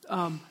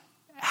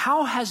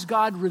 how has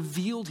God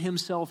revealed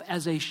himself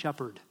as a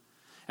shepherd?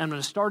 And I'm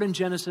going to start in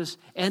Genesis,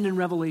 end in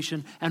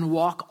Revelation, and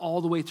walk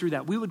all the way through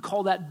that. We would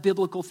call that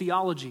biblical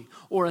theology,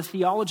 or a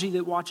theology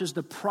that watches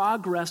the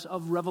progress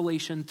of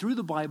Revelation through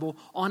the Bible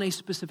on a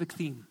specific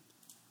theme.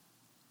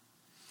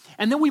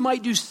 And then we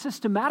might do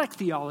systematic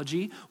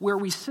theology, where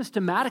we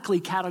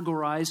systematically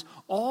categorize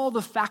all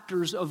the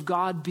factors of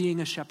God being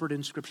a shepherd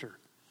in Scripture.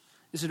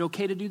 Is it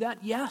okay to do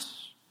that?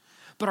 Yes.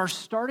 But our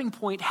starting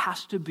point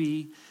has to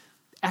be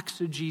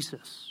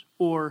exegesis,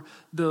 or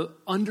the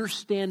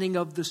understanding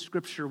of the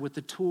Scripture with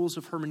the tools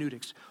of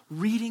hermeneutics.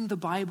 Reading the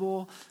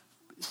Bible,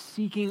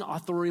 seeking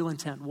authorial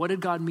intent. What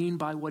did God mean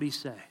by what he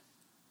say?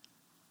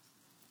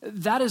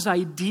 That is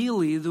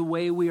ideally the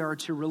way we are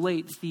to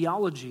relate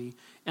theology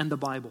and the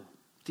Bible.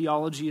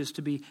 Theology is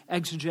to be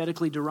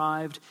exegetically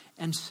derived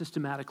and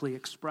systematically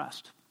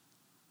expressed.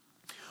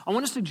 I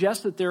want to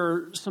suggest that there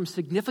are some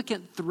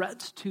significant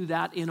threats to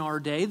that in our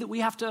day that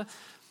we have to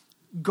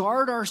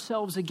guard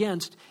ourselves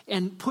against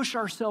and push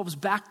ourselves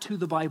back to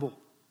the Bible.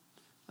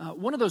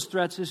 One of those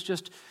threats is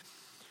just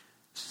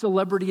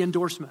celebrity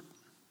endorsement.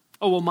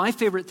 Oh, well, my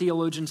favorite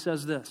theologian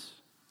says this.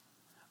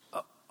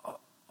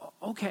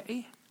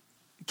 Okay.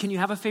 Can you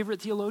have a favorite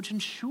theologian?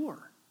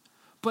 Sure.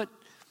 But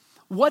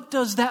what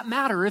does that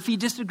matter if he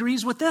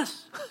disagrees with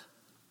this?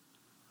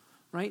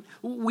 Right?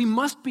 We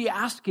must be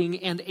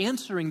asking and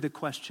answering the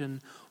question,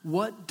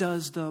 what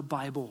does the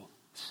Bible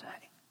say?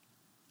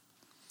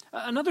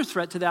 Another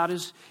threat to that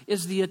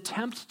is the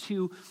attempt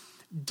to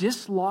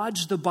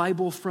dislodge the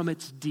Bible from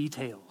its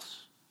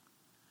details,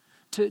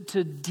 to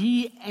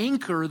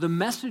de-anchor the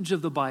message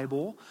of the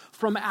Bible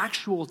from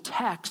actual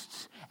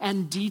texts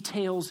and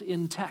details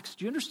in text.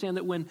 Do you understand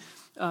that when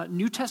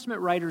New Testament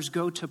writers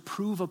go to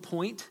prove a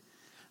point,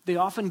 they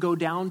often go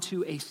down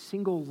to a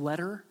single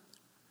letter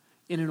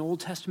in an Old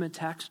Testament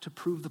text to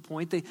prove the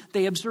point?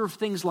 They observe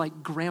things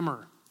like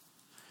grammar,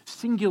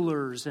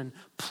 singulars and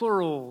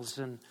plurals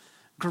and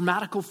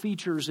grammatical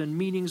features and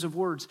meanings of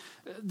words.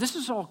 This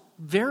is all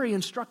very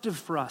instructive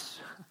for us,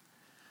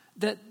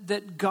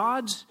 that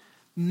God's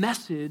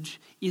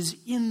message is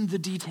in the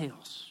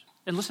details.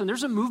 And listen,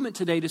 there's a movement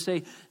today to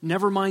say,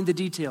 never mind the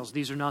details.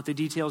 These are not the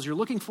details you're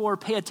looking for.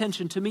 Pay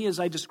attention to me as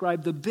I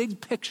describe the big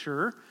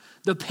picture,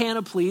 the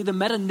panoply, the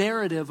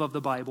meta-narrative of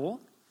the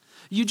Bible.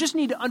 You just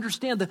need to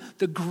understand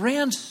the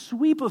grand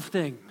sweep of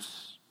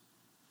things.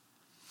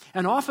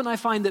 And often I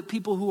find that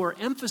people who are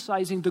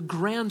emphasizing the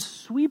grand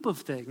sweep of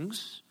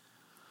things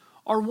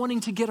are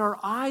wanting to get our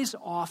eyes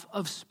off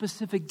of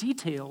specific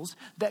details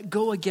that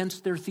go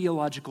against their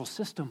theological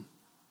system.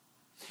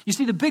 You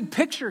see, the big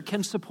picture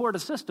can support a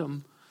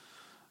system,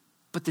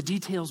 but the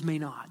details may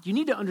not. You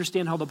need to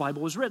understand how the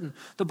Bible is written.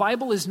 The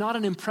Bible is not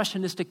an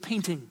impressionistic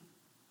painting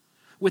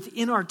with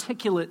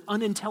inarticulate,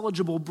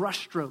 unintelligible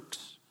brushstrokes.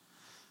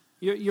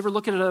 You ever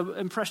look at an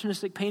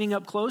impressionistic painting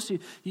up close?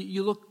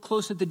 You look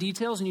close at the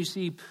details and you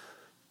see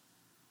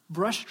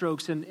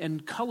brushstrokes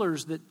and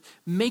colors that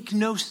make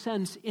no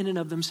sense in and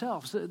of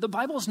themselves. The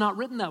Bible is not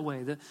written that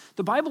way.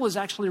 The Bible is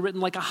actually written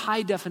like a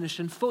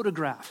high-definition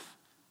photograph,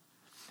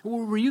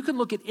 where you can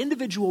look at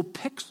individual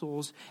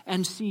pixels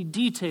and see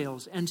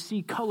details and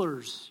see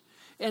colors.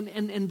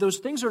 And those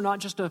things are not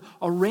just a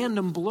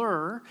random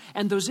blur,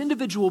 and those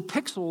individual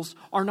pixels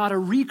are not a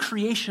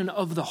recreation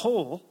of the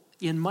whole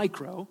in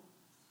micro,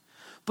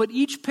 but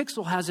each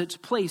pixel has its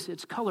place,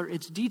 its color,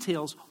 its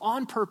details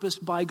on purpose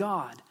by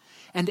God.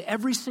 And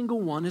every single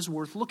one is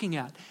worth looking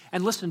at.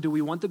 And listen, do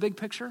we want the big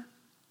picture?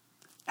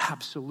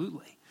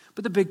 Absolutely.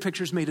 But the big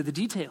picture is made of the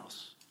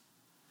details.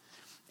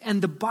 And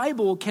the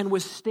Bible can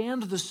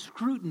withstand the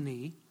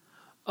scrutiny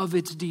of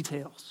its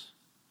details.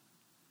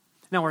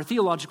 Now, our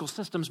theological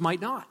systems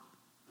might not.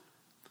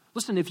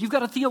 Listen, if you've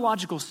got a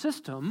theological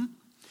system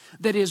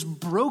that is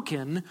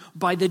broken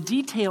by the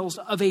details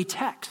of a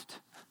text,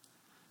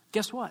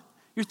 guess what?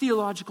 Your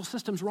theological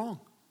system's wrong.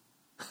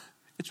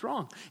 It's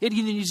wrong. It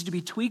either needs to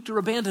be tweaked or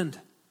abandoned.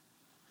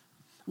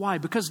 Why?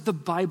 Because the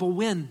Bible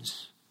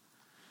wins.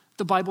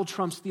 The Bible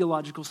trumps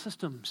theological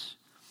systems.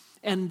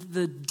 And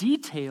the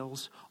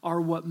details are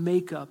what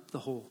make up the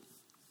whole.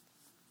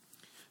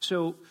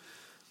 So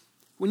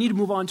we need to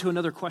move on to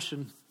another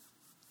question.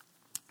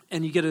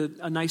 And you get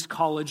a nice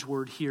college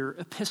word here,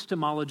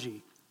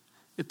 epistemology.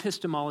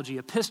 Epistemology.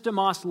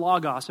 Epistemos,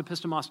 logos.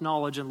 Epistemos,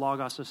 knowledge, and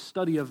logos, a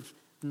study of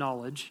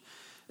knowledge.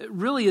 It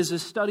really is a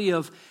study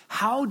of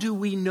how do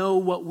we know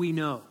what we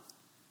know?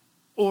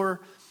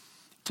 Or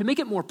to make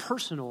it more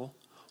personal,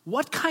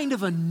 what kind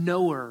of a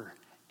knower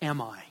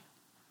am I? Have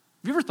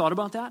you ever thought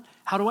about that?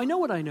 How do I know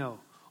what I know?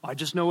 I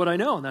just know what I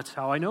know, and that's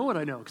how I know what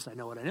I know, because I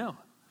know what I know.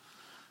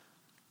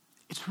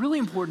 It's really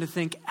important to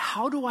think,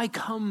 how do I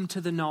come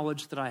to the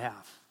knowledge that I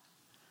have?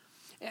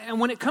 And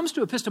when it comes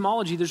to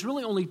epistemology, there's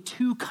really only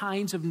two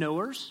kinds of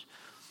knowers: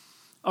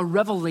 a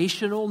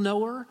revelational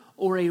knower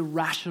or a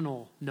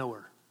rational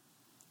knower.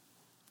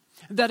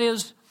 That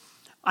is,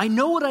 I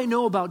know what I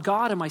know about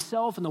God and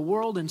myself and the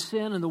world and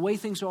sin and the way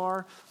things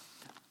are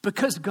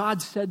because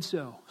God said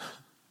so.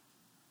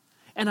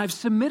 And I've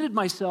submitted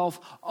myself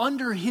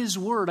under his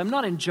word. I'm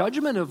not in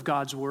judgment of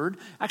God's word.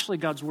 Actually,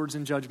 God's word's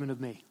in judgment of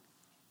me.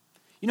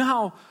 You know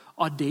how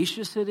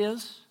audacious it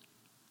is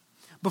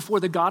before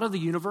the God of the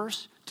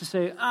universe to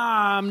say,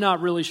 I'm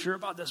not really sure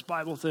about this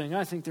Bible thing.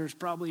 I think there's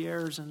probably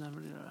errors in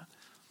them.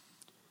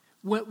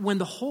 When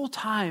the whole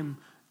time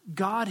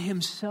God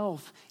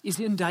himself is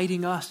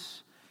indicting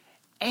us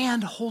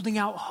and holding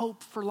out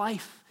hope for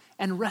life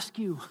and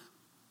rescue.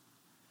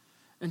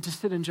 And to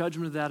sit in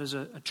judgment of that is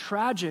a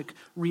tragic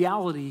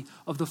reality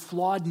of the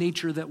flawed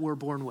nature that we're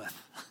born with.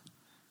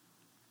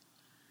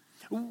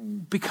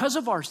 Because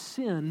of our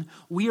sin,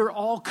 we are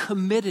all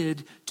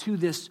committed to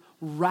this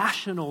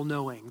rational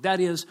knowing.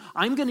 That is,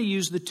 I'm going to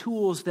use the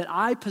tools that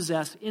I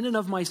possess in and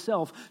of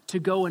myself to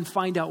go and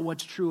find out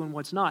what's true and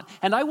what's not.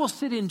 And I will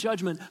sit in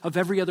judgment of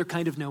every other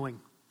kind of knowing.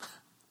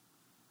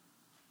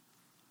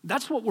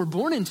 That's what we're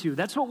born into.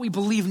 That's what we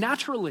believe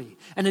naturally.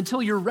 And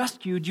until you're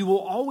rescued, you will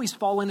always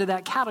fall into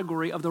that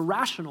category of the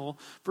rational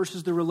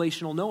versus the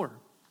relational knower.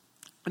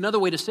 Another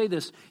way to say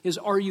this is,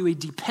 are you a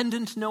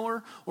dependent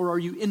knower or are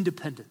you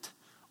independent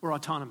or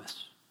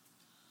autonomous?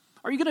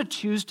 Are you going to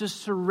choose to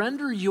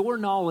surrender your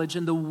knowledge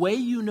and the way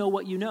you know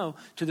what you know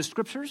to the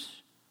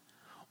scriptures?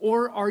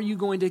 Or are you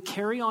going to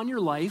carry on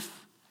your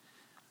life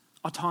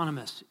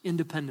autonomous,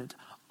 independent?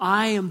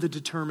 I am the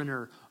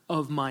determiner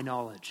of my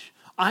knowledge.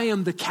 I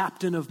am the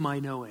captain of my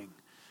knowing.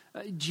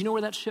 Do you know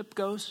where that ship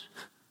goes?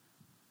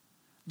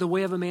 The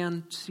way of a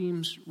man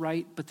seems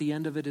right, but the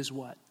end of it is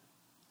what?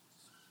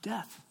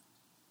 Death.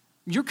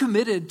 You're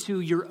committed to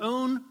your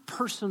own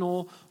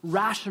personal,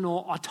 rational,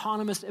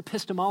 autonomous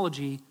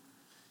epistemology,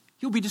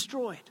 you'll be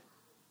destroyed.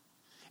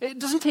 It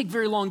doesn't take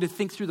very long to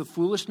think through the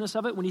foolishness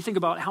of it when you think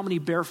about how many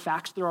bare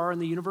facts there are in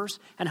the universe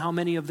and how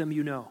many of them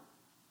you know.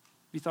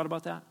 Have you thought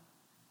about that?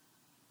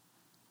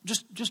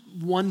 Just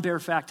one bare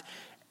fact.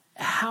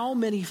 How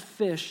many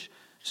fish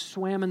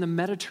swam in the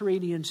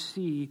Mediterranean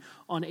Sea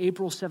on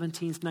April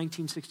 17th,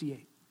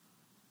 1968?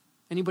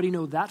 Anybody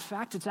know that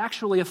fact? It's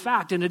actually a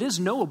fact, and it is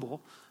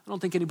knowable. I don't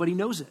think anybody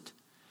knows it.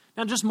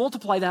 Now just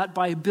multiply that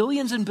by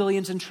billions and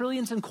billions and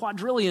trillions and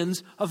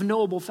quadrillions of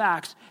knowable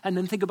facts, and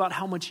then think about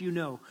how much you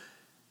know.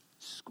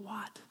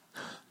 Squat.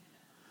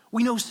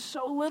 We know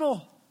so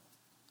little.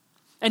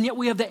 And yet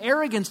we have the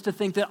arrogance to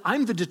think that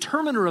I'm the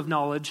determiner of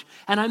knowledge,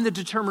 and I'm the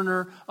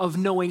determiner of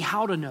knowing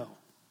how to know.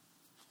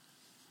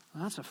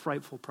 Well, that's a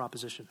frightful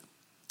proposition.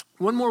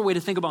 One more way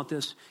to think about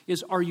this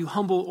is, are you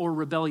humble or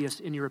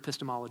rebellious in your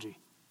epistemology?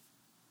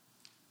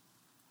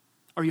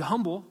 Are you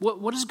humble?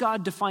 What does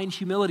God define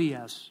humility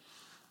as?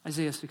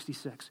 Isaiah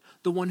 66.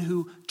 The one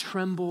who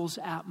trembles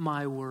at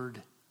my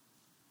word.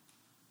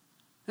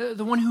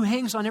 The one who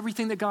hangs on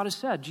everything that God has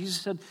said.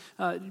 Jesus said,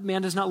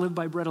 man does not live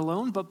by bread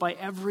alone, but by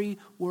every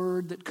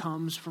word that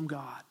comes from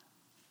God.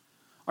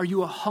 Are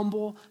you a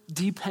humble,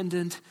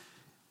 dependent,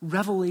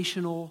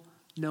 revelational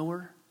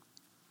knower?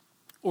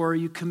 Or are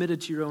you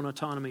committed to your own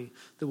autonomy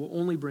that will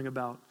only bring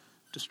about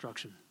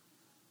destruction?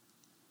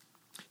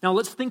 Now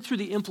let's think through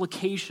the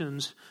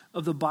implications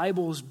of the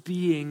Bible's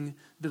being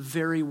the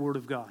very Word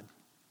of God.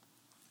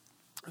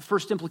 The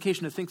first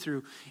implication to think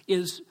through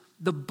is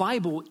the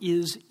Bible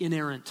is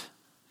inerrant.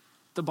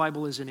 The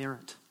Bible is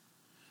inerrant.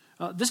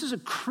 This is a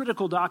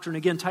critical doctrine.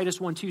 Again, Titus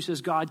 1:2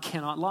 says God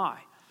cannot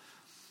lie.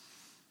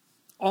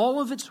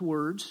 All of its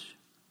words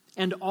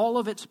and all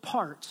of its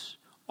parts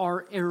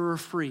are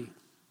error-free.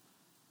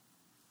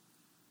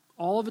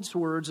 All of its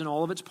words and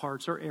all of its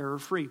parts are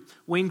error-free.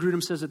 Wayne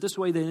Grudem says it this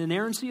way: the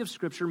inerrancy of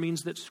Scripture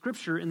means that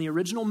Scripture in the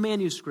original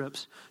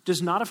manuscripts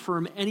does not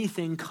affirm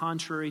anything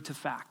contrary to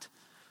fact.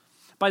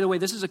 By the way,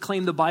 this is a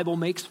claim the Bible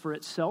makes for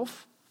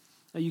itself.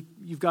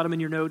 You've got them in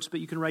your notes,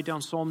 but you can write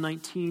down Psalm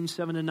 19,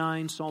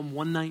 7-9, Psalm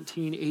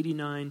 119,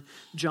 89,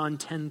 John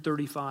 10,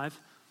 35.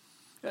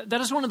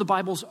 That is one of the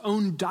Bible's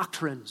own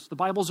doctrines. The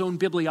Bible's own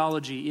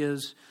bibliology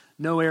is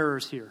no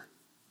errors here.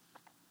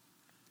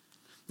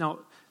 Now,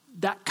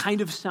 that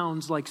kind of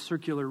sounds like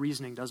circular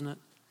reasoning, doesn't it?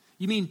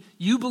 You mean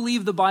you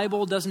believe the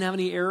Bible doesn't have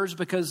any errors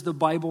because the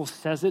Bible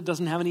says it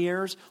doesn't have any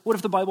errors? What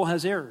if the Bible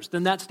has errors?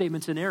 Then that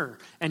statement's in error,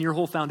 and your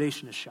whole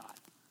foundation is shot.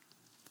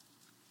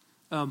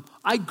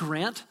 I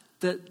grant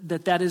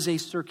that is a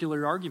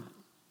circular argument.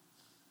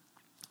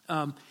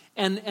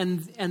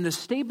 And the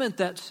statement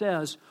that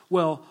says,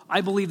 well,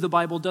 I believe the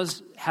Bible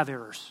does have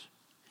errors,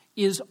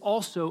 is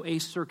also a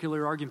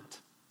circular argument.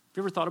 Have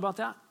you ever thought about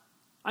that?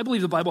 I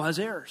believe the Bible has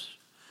errors.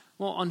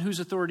 Well, on whose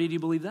authority do you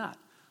believe that?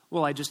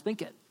 Well, I just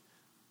think it.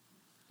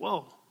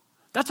 Whoa,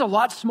 that's a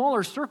lot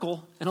smaller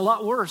circle and a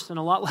lot worse and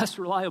a lot less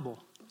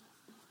reliable.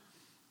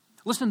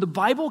 Listen, the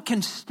Bible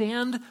can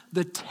stand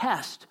the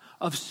test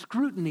of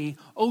scrutiny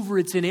over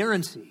its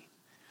inerrancy,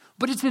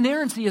 but its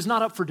inerrancy is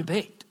not up for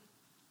debate.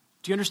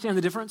 Do you understand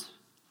the difference?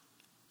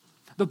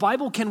 The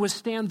Bible can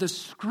withstand the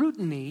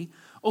scrutiny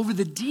over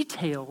the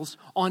details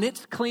on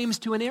its claims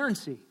to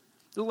inerrancy.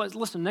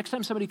 Listen, next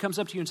time somebody comes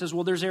up to you and says,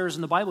 well, there's errors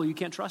in the Bible, you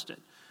can't trust it.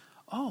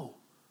 I've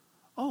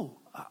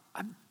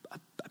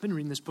been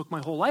reading this book my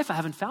whole life. I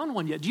haven't found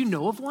one yet. Do you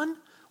know of one?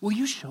 Will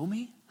you show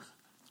me?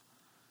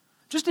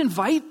 Just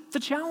invite the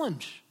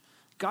challenge.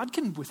 God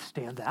can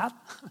withstand that.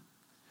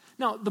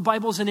 Now, the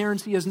Bible's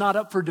inerrancy is not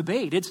up for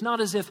debate. It's not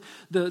as if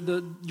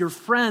your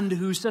friend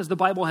who says the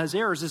Bible has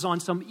errors is on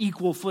some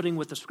equal footing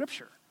with the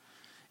Scripture.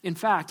 In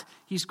fact,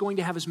 he's going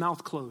to have his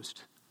mouth closed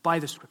by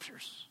the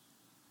Scriptures.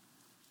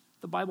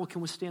 The Bible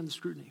can withstand the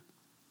scrutiny.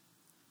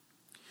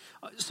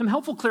 Some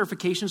helpful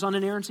clarifications on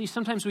inerrancy.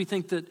 Sometimes we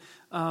think that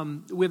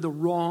we have the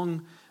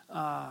wrong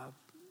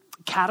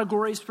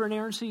categories for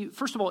inerrancy.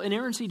 First of all,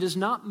 inerrancy does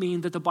not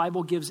mean that the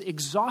Bible gives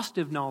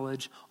exhaustive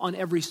knowledge on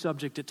every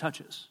subject it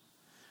touches.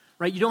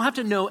 Right? You don't have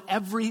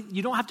to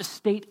you don't have to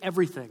state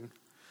everything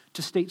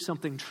to state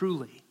something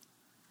truly.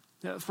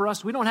 For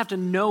us, we don't have to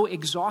know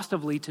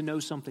exhaustively to know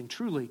something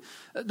truly.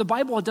 The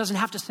Bible doesn't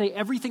have to say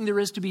everything there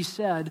is to be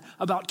said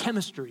about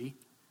chemistry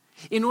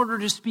in order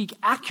to speak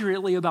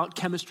accurately about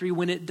chemistry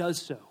when it does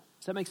so.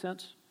 Does that make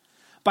sense?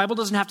 The Bible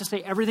doesn't have to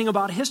say everything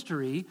about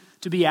history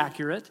to be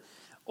accurate,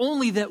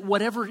 only that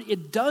whatever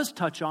it does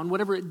touch on,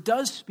 whatever it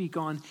does speak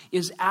on,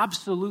 is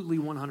absolutely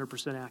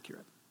 100%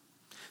 accurate.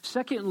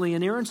 Secondly,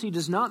 inerrancy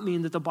does not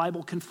mean that the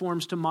Bible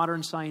conforms to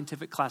modern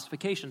scientific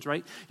classifications,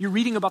 right? You're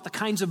reading about the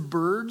kinds of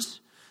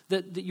birds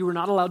that you were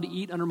not allowed to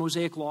eat under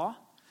Mosaic law,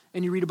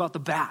 and you read about the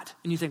bat,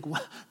 and you think,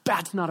 well,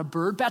 bat's not a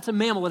bird, bat's a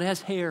mammal, it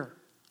has hair.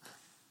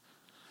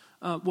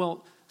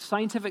 Well,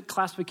 scientific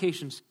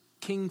classifications,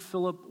 King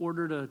Philip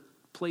ordered a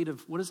plate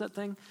of, what is that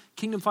thing?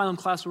 Kingdom, phylum,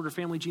 class, order,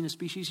 family, genus,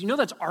 species. You know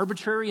that's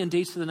arbitrary and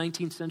dates to the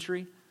 19th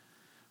century,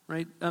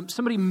 right?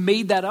 Somebody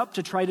made that up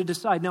to try to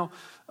decide. Now,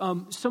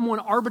 someone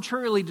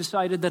arbitrarily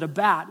decided that a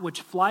bat, which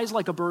flies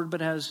like a bird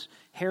but has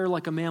hair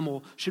like a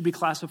mammal, should be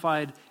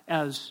classified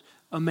as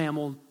a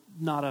mammal,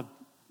 not a,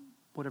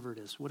 whatever it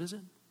is. What is it?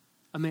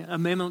 A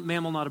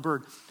mammal, not a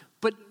bird.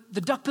 But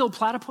the duck-billed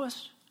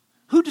platypus,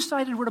 who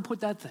decided where to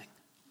put that thing?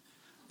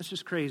 That's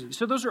just crazy.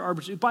 So those are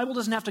arbitrary. The Bible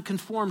doesn't have to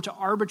conform to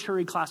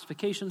arbitrary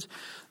classifications.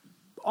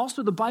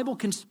 Also, the Bible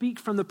can speak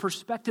from the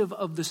perspective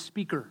of the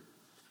speaker,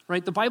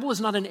 right? The Bible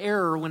is not an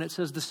error when it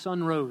says the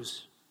sun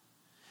rose,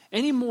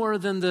 any more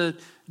than the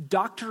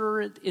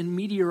doctorate in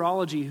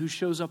meteorology who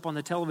shows up on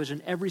the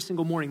television every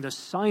single morning. The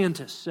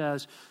scientist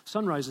says,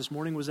 sunrise this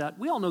morning was that.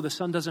 We all know the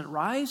sun doesn't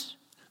rise.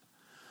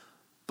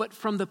 But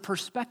from the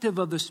perspective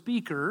of the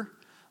speaker,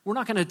 we're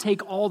not going to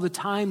take all the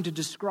time to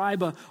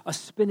describe a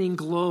spinning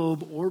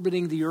globe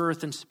orbiting the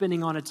earth and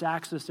spinning on its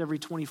axis every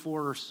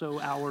 24 or so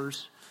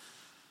hours.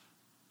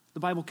 The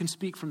Bible can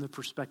speak from the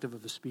perspective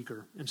of the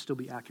speaker and still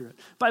be accurate.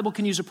 The Bible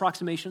can use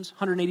approximations.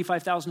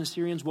 185,000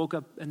 Assyrians woke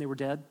up and they were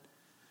dead.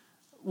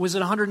 Was it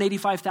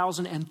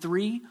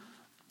 185,003?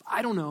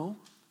 I don't know.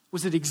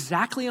 Was it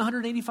exactly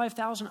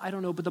 185,000? I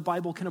don't know, but the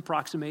Bible can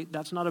approximate.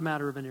 That's not a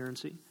matter of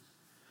inerrancy.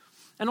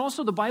 And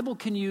also the Bible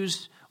can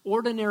use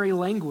ordinary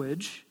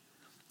language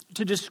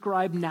to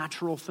describe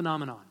natural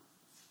phenomenon.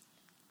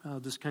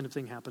 This kind of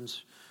thing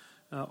happens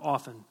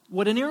often.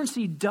 What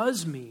inerrancy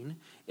does mean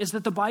is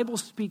that the Bible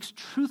speaks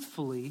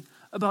truthfully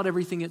about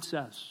everything it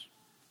says.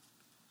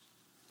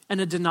 And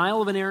a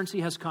denial of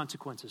inerrancy has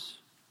consequences.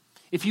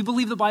 If you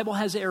believe the Bible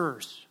has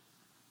errors,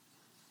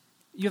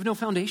 you have no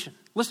foundation.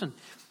 Listen,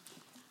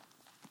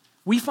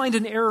 we find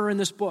an error in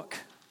this book.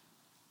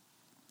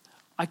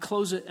 I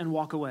close it and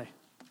walk away.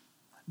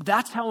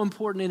 That's how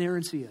important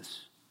inerrancy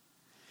is.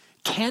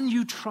 Can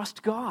you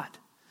trust God?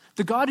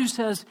 The God who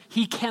says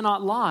he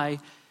cannot lie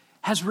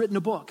has written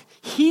a book.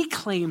 He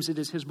claims it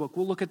is his book.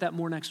 We'll look at that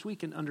more next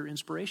week under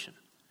inspiration.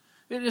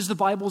 It is the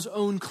Bible's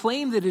own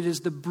claim that it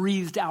is the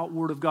breathed out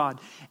word of God.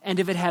 And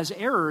if it has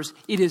errors,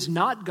 it is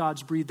not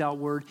God's breathed out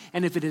word.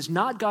 And if it is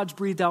not God's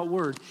breathed out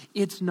word,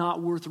 it's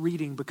not worth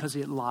reading because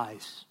it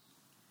lies.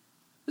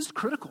 This is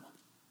critical.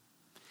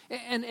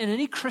 And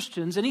any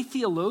Christians, any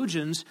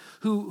theologians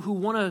who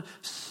want to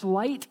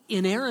slight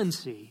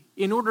inerrancy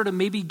in order to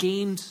maybe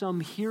gain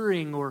some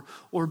hearing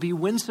or be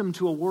winsome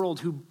to a world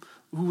who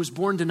was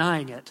born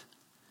denying it,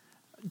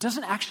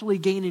 doesn't actually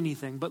gain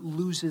anything but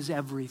loses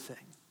everything.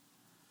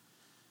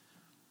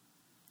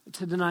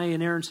 To deny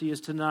inerrancy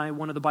is to deny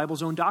one of the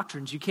Bible's own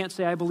doctrines. You can't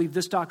say, I believe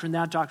this doctrine,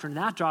 that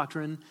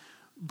doctrine,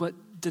 but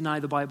deny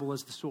the Bible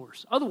as the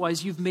source.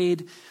 Otherwise, you've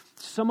made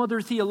some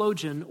other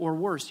theologian, or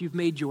worse, you've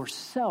made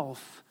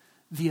yourself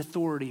the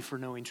authority for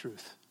knowing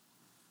truth.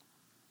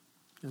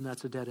 And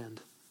that's a dead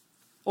end.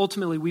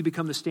 Ultimately, we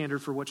become the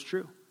standard for what's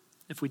true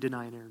if we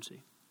deny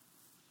inerrancy.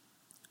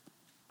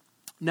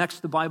 Next,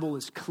 the Bible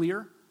is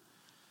clear.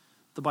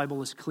 The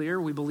Bible is clear.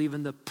 We believe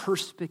in the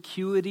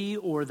perspicuity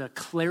or the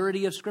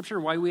clarity of Scripture.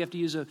 Why do we have to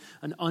use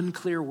an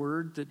unclear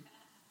word that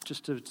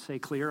just to say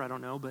clear? I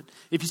don't know. But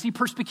if you see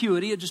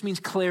perspicuity, it just means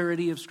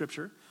clarity of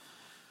Scripture.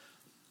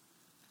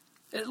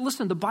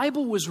 Listen, the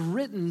Bible was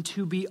written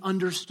to be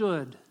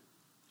understood.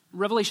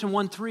 Revelation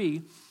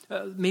 1:3,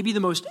 maybe the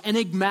most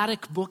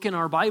enigmatic book in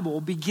our Bible,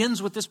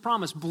 begins with this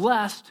promise.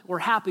 Blessed or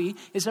happy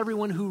is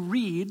everyone who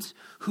reads,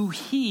 who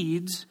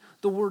heeds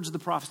the words of the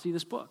prophecy of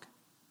this book.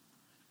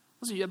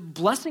 Listen, you have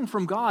blessing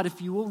from God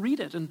if you will read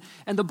it. And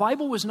the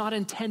Bible was not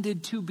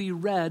intended to be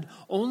read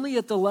only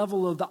at the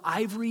level of the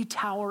ivory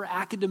tower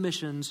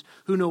academicians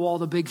who know all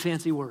the big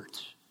fancy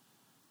words.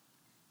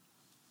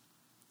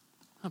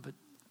 Oh, but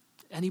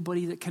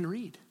anybody that can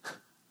read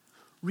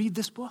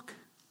this book.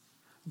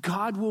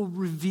 God will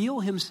reveal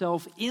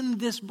himself in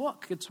this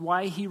book. It's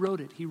why he wrote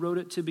it. He wrote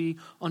it to be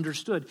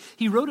understood.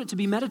 He wrote it to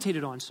be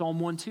meditated on, Psalm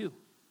 1:2.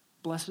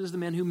 Blessed is the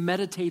man who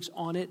meditates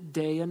on it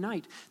day and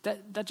night.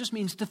 That just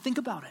means to think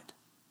about it.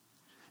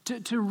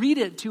 to read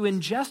it, to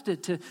ingest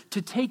it,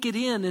 to take it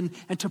in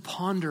and to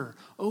ponder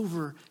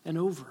over and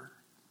over.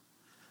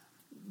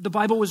 The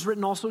Bible was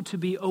written also to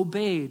be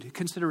obeyed.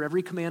 Consider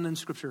every command in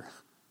Scripture.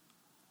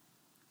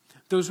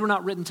 Those were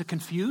not written to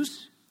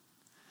confuse.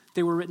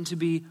 They were written to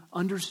be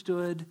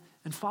understood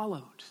and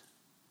followed.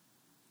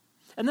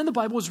 And then the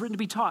Bible was written to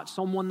be taught.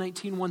 Psalm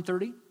 119,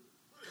 130.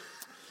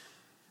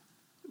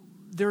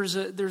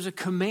 There's a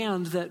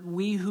command that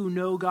we who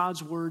know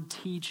God's word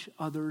teach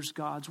others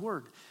God's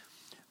word.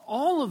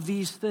 All of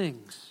these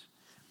things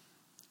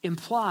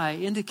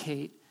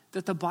indicate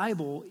that the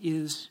Bible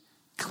is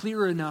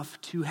clear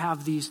enough to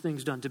have these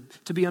things done,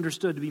 to be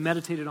understood, to be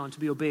meditated on, to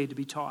be obeyed, to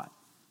be taught.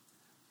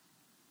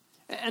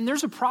 And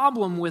there's a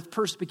problem with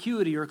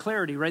perspicuity or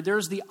clarity, right?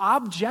 There's the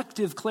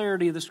objective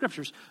clarity of the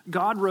Scriptures.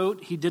 God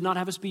wrote, he did not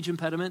have a speech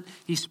impediment,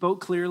 he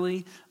spoke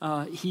clearly,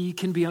 he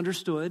can be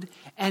understood,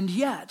 and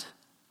yet,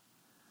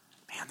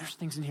 man, there's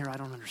things in here I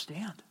don't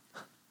understand.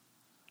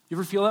 You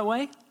ever feel that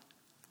way?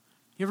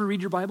 You ever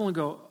read your Bible and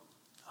go,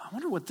 I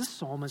wonder what this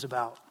psalm is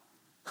about?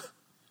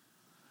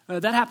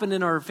 That happened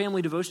in our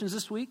family devotions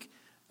this week.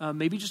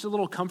 Maybe just a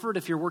little comfort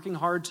if you're working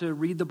hard to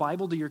read the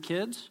Bible to your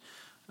kids.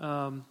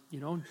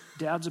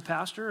 Dad's a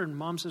pastor and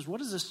mom says,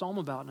 what is this psalm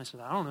about? And I said,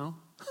 I don't know.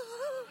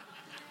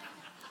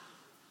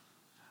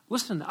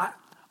 Listen, I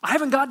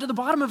haven't gotten to the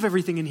bottom of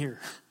everything in here.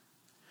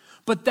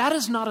 But that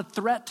is not a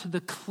threat to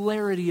the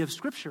clarity of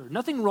Scripture.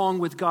 Nothing wrong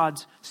with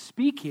God's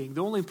speaking.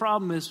 The only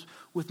problem is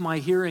with my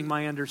hearing,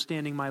 my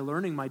understanding, my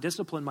learning, my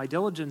discipline, my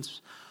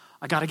diligence.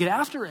 I got to get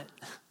after it,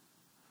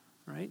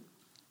 right?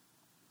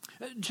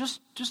 Just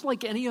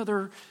like any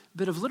other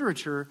bit of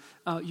literature,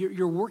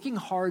 you're working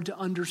hard to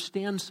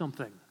understand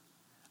something.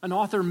 An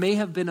author may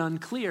have been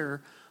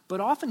unclear, but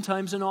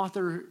oftentimes an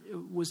author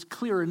was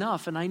clear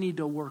enough, and I need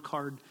to work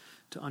hard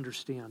to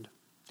understand.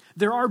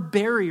 There are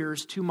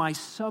barriers to my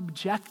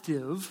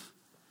subjective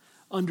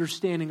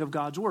understanding of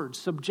God's word.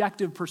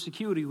 Subjective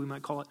perspicuity, we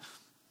might call it.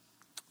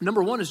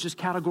 Number one is just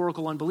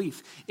categorical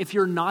unbelief. If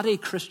you're not a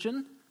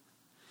Christian,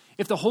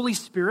 if the Holy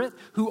Spirit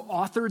who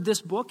authored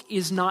this book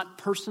is not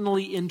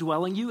personally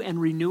indwelling you and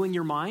renewing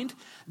your mind,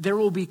 there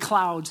will be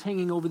clouds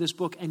hanging over this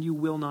book and you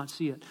will not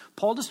see it.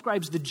 Paul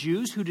describes the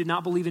Jews who did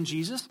not believe in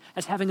Jesus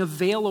as having a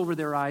veil over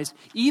their eyes,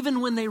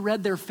 even when they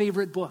read their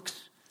favorite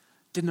books,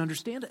 didn't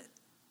understand it.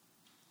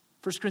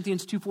 1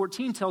 Corinthians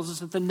 2:14 tells us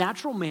that the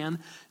natural man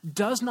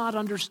does not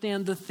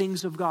understand the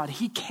things of God.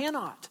 He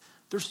cannot.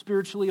 They're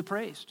spiritually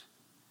appraised.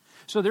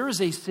 So there is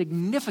a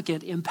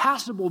significant,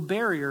 impassable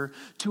barrier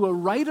to a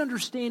right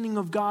understanding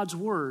of God's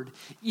word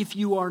if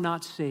you are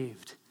not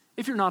saved,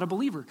 if you're not a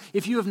believer,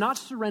 if you have not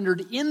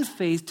surrendered in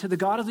faith to the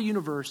God of the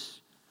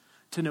universe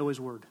to know his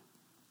word.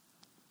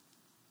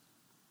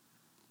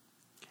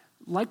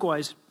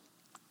 Likewise,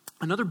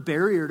 another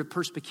barrier to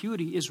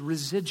perspicuity is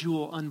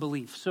residual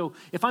unbelief. So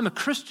if I'm a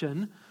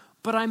Christian,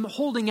 but I'm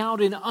holding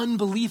out in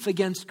unbelief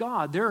against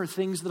God, there are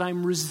things that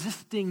I'm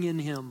resisting in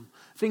him,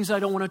 things I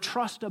don't want to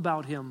trust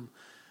about him.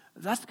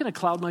 That's going to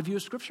cloud my view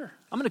of Scripture.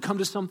 I'm going to come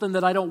to something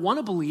that I don't want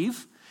to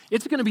believe.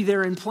 It's going to be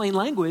there in plain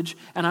language,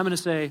 and I'm going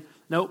to say,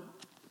 nope,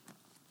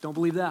 don't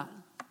believe that.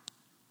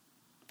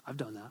 I've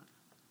done that.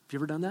 Have you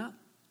ever done that?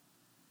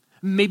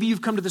 Maybe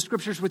you've come to the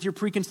Scriptures with your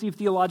preconceived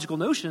theological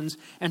notions,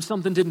 and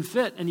something didn't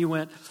fit, and you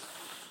went,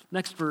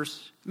 next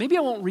verse, maybe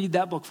I won't read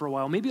that book for a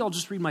while. Maybe I'll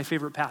just read my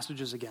favorite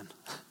passages again.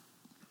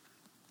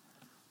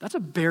 That's a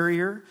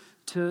barrier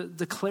to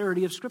the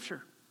clarity of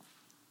Scripture.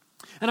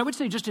 And I would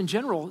say just in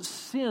general,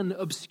 sin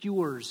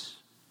obscures.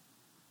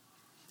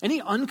 Any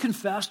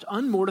unconfessed,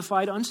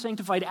 unmortified,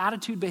 unsanctified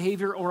attitude,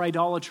 behavior, or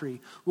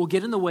idolatry will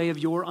get in the way of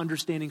your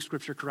understanding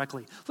Scripture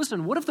correctly.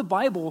 Listen, what if the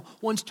Bible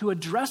wants to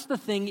address the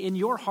thing in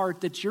your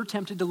heart that you're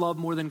tempted to love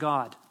more than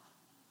God?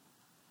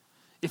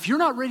 If you're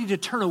not ready to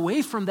turn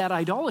away from that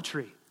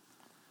idolatry,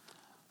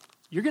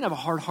 you're going to have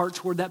a hard heart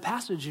toward that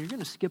passage and you're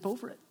going to skip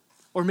over it.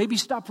 Or maybe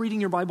stop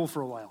reading your Bible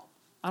for a while.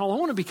 I don't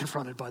want to be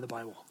confronted by the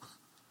Bible.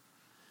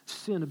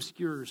 Sin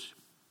obscures.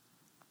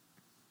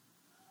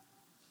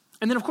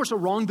 And then, of course, a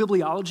wrong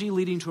bibliology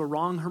leading to a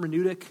wrong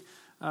hermeneutic,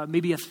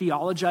 maybe a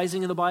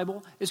theologizing of the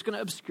Bible, is going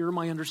to obscure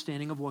my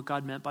understanding of what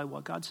God meant by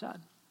what God said.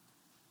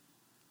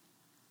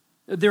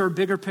 There are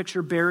bigger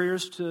picture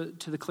barriers to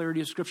the clarity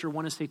of Scripture.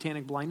 One is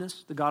satanic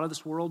blindness. The God of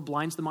this world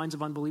blinds the minds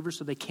of unbelievers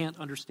so they can't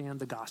understand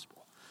the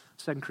gospel.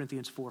 2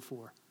 Corinthians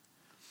 4:4.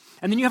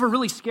 And then you have a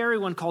really scary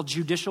one called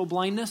judicial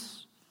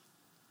blindness.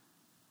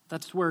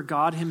 That's where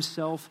God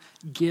himself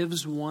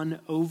gives one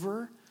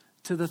over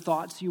to the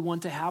thoughts you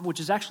want to have,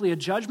 which is actually a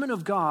judgment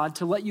of God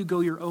to let you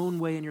go your own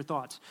way in your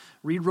thoughts.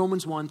 Read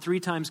Romans 1, 3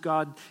 times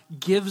God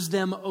gives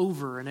them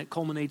over, and it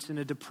culminates in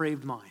a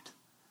depraved mind.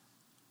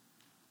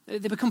 They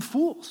become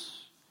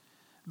fools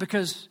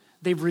because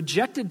they've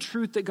rejected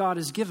truth that God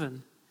has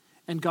given,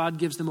 and God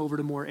gives them over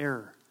to more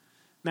error.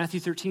 Matthew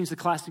 13 is the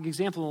classic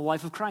example in the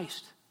life of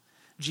Christ.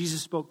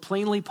 Jesus spoke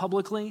plainly,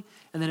 publicly,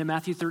 and then in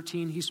Matthew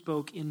 13, he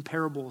spoke in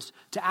parables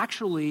to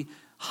actually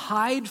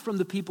hide from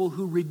the people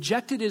who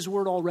rejected his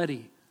word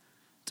already,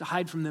 to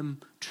hide from them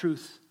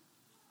truth.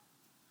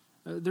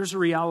 There's a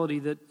reality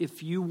that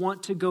if you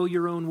want to go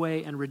your own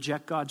way and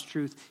reject God's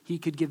truth, he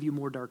could give you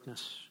more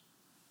darkness.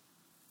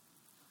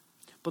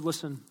 But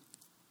listen,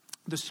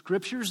 the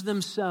scriptures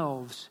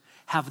themselves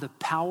have the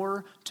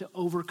power to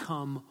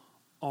overcome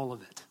all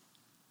of it.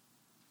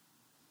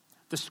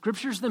 The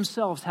scriptures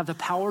themselves have the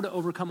power to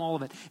overcome all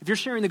of it. If you're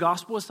sharing the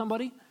gospel with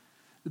somebody,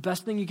 the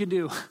best thing you can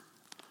do,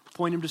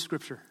 point them to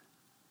scripture.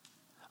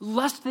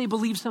 Lest they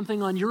believe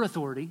something on your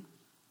authority,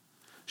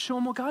 show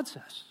them what God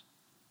says.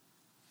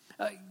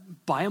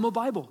 Buy them a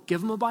Bible,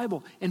 give them a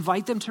Bible,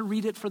 invite them to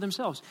read it for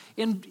themselves.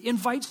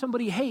 Invite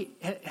somebody, hey,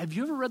 have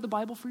you ever read the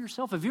Bible for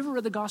yourself? Have you ever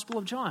read the Gospel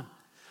of John?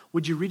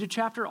 Would you read a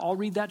chapter? I'll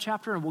read that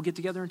chapter and we'll get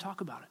together and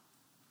talk about it.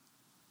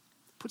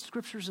 Put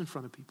scriptures in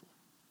front of people.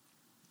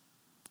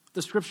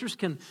 The scriptures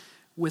can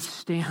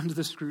withstand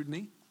the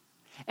scrutiny,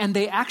 and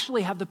they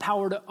actually have the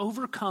power to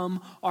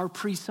overcome our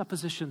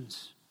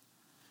presuppositions.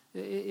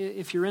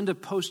 If you're into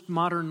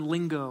postmodern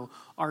lingo,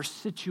 our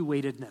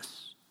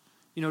situatedness.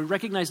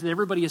 Recognize that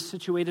everybody is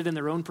situated in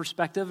their own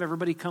perspective.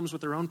 Everybody comes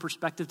with their own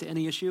perspective to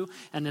any issue,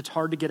 and it's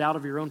hard to get out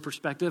of your own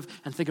perspective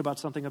and think about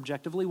something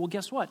objectively. Well,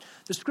 guess what?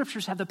 The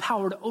scriptures have the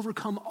power to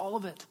overcome all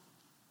of it.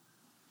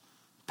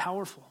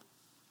 Powerful.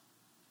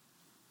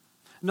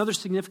 Another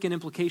significant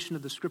implication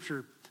of the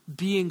scripture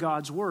being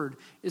God's word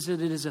is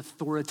that it is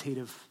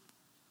authoritative.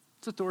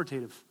 It's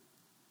authoritative.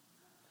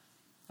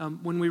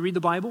 When we read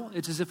the Bible,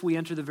 it's as if we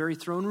enter the very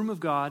throne room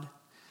of God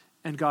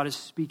and God is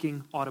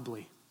speaking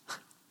audibly.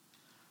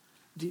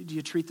 Do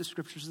you treat the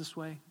scriptures this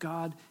way?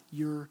 God,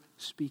 you're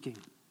speaking.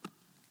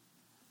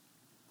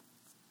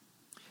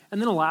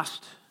 And then a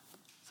last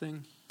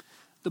thing.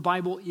 The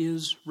Bible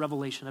is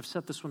revelation. I've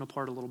set this one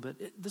apart a little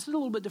bit. This is a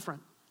little bit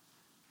different.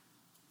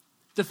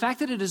 The fact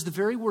that it is the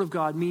very word of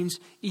God means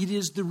it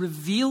is the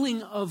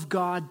revealing of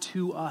God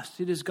to us.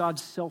 It is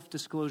God's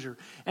self-disclosure.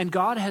 And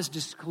God has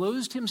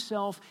disclosed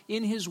himself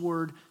in his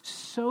word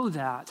so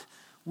that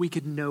we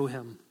could know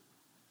him,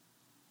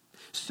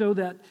 so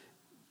that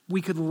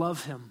we could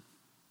love him,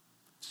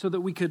 so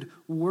that we could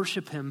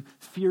worship him,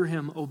 fear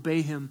him,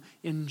 obey him,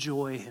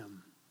 enjoy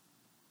him.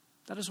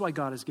 That is why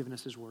God has given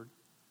us his word.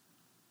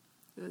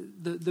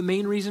 The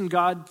main reason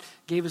God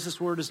gave us this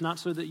word is not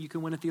so that you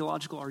can win a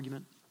theological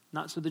argument,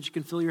 not so that you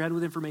can fill your head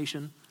with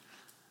information,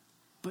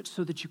 but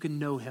so that you can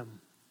know him.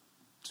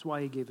 That's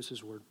why he gave us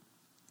his word.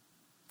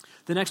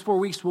 The next 4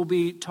 weeks, we'll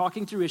be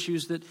talking through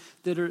issues that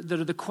are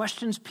the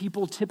questions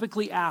people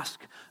typically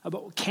ask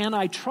about, can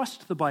I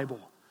trust the Bible?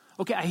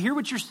 Okay, I hear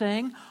what you're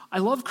saying. I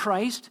love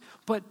Christ,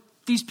 but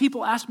these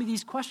people ask me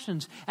these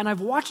questions, and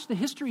I've watched the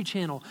History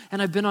Channel,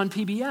 and I've been on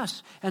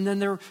PBS, and then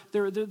they're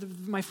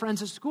my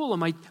friends at school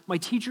and my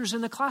teachers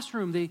in the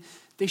classroom,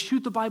 they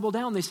shoot the Bible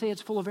down. They say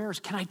it's full of errors.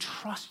 Can I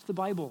trust the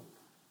Bible?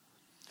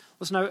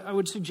 Listen, I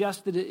would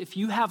suggest that if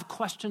you have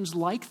questions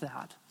like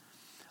that,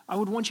 I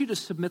would want you to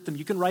submit them.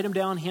 You can write them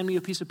down, hand me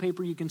a piece of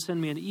paper, you can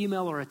send me an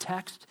email or a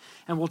text,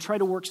 and we'll try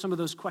to work some of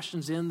those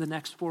questions in the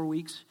next 4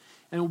 weeks,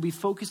 and we'll be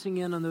focusing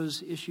in on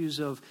those issues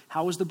of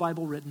how is the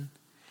Bible written?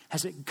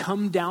 Has it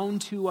come down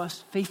to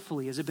us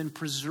faithfully? Has it been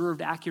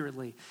preserved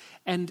accurately?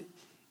 And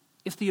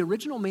if the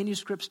original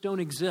manuscripts don't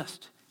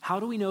exist, how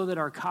do we know that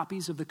our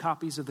copies of the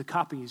copies of the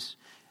copies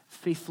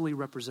faithfully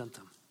represent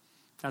them?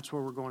 That's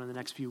where we're going in the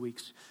next few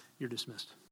weeks. You're dismissed.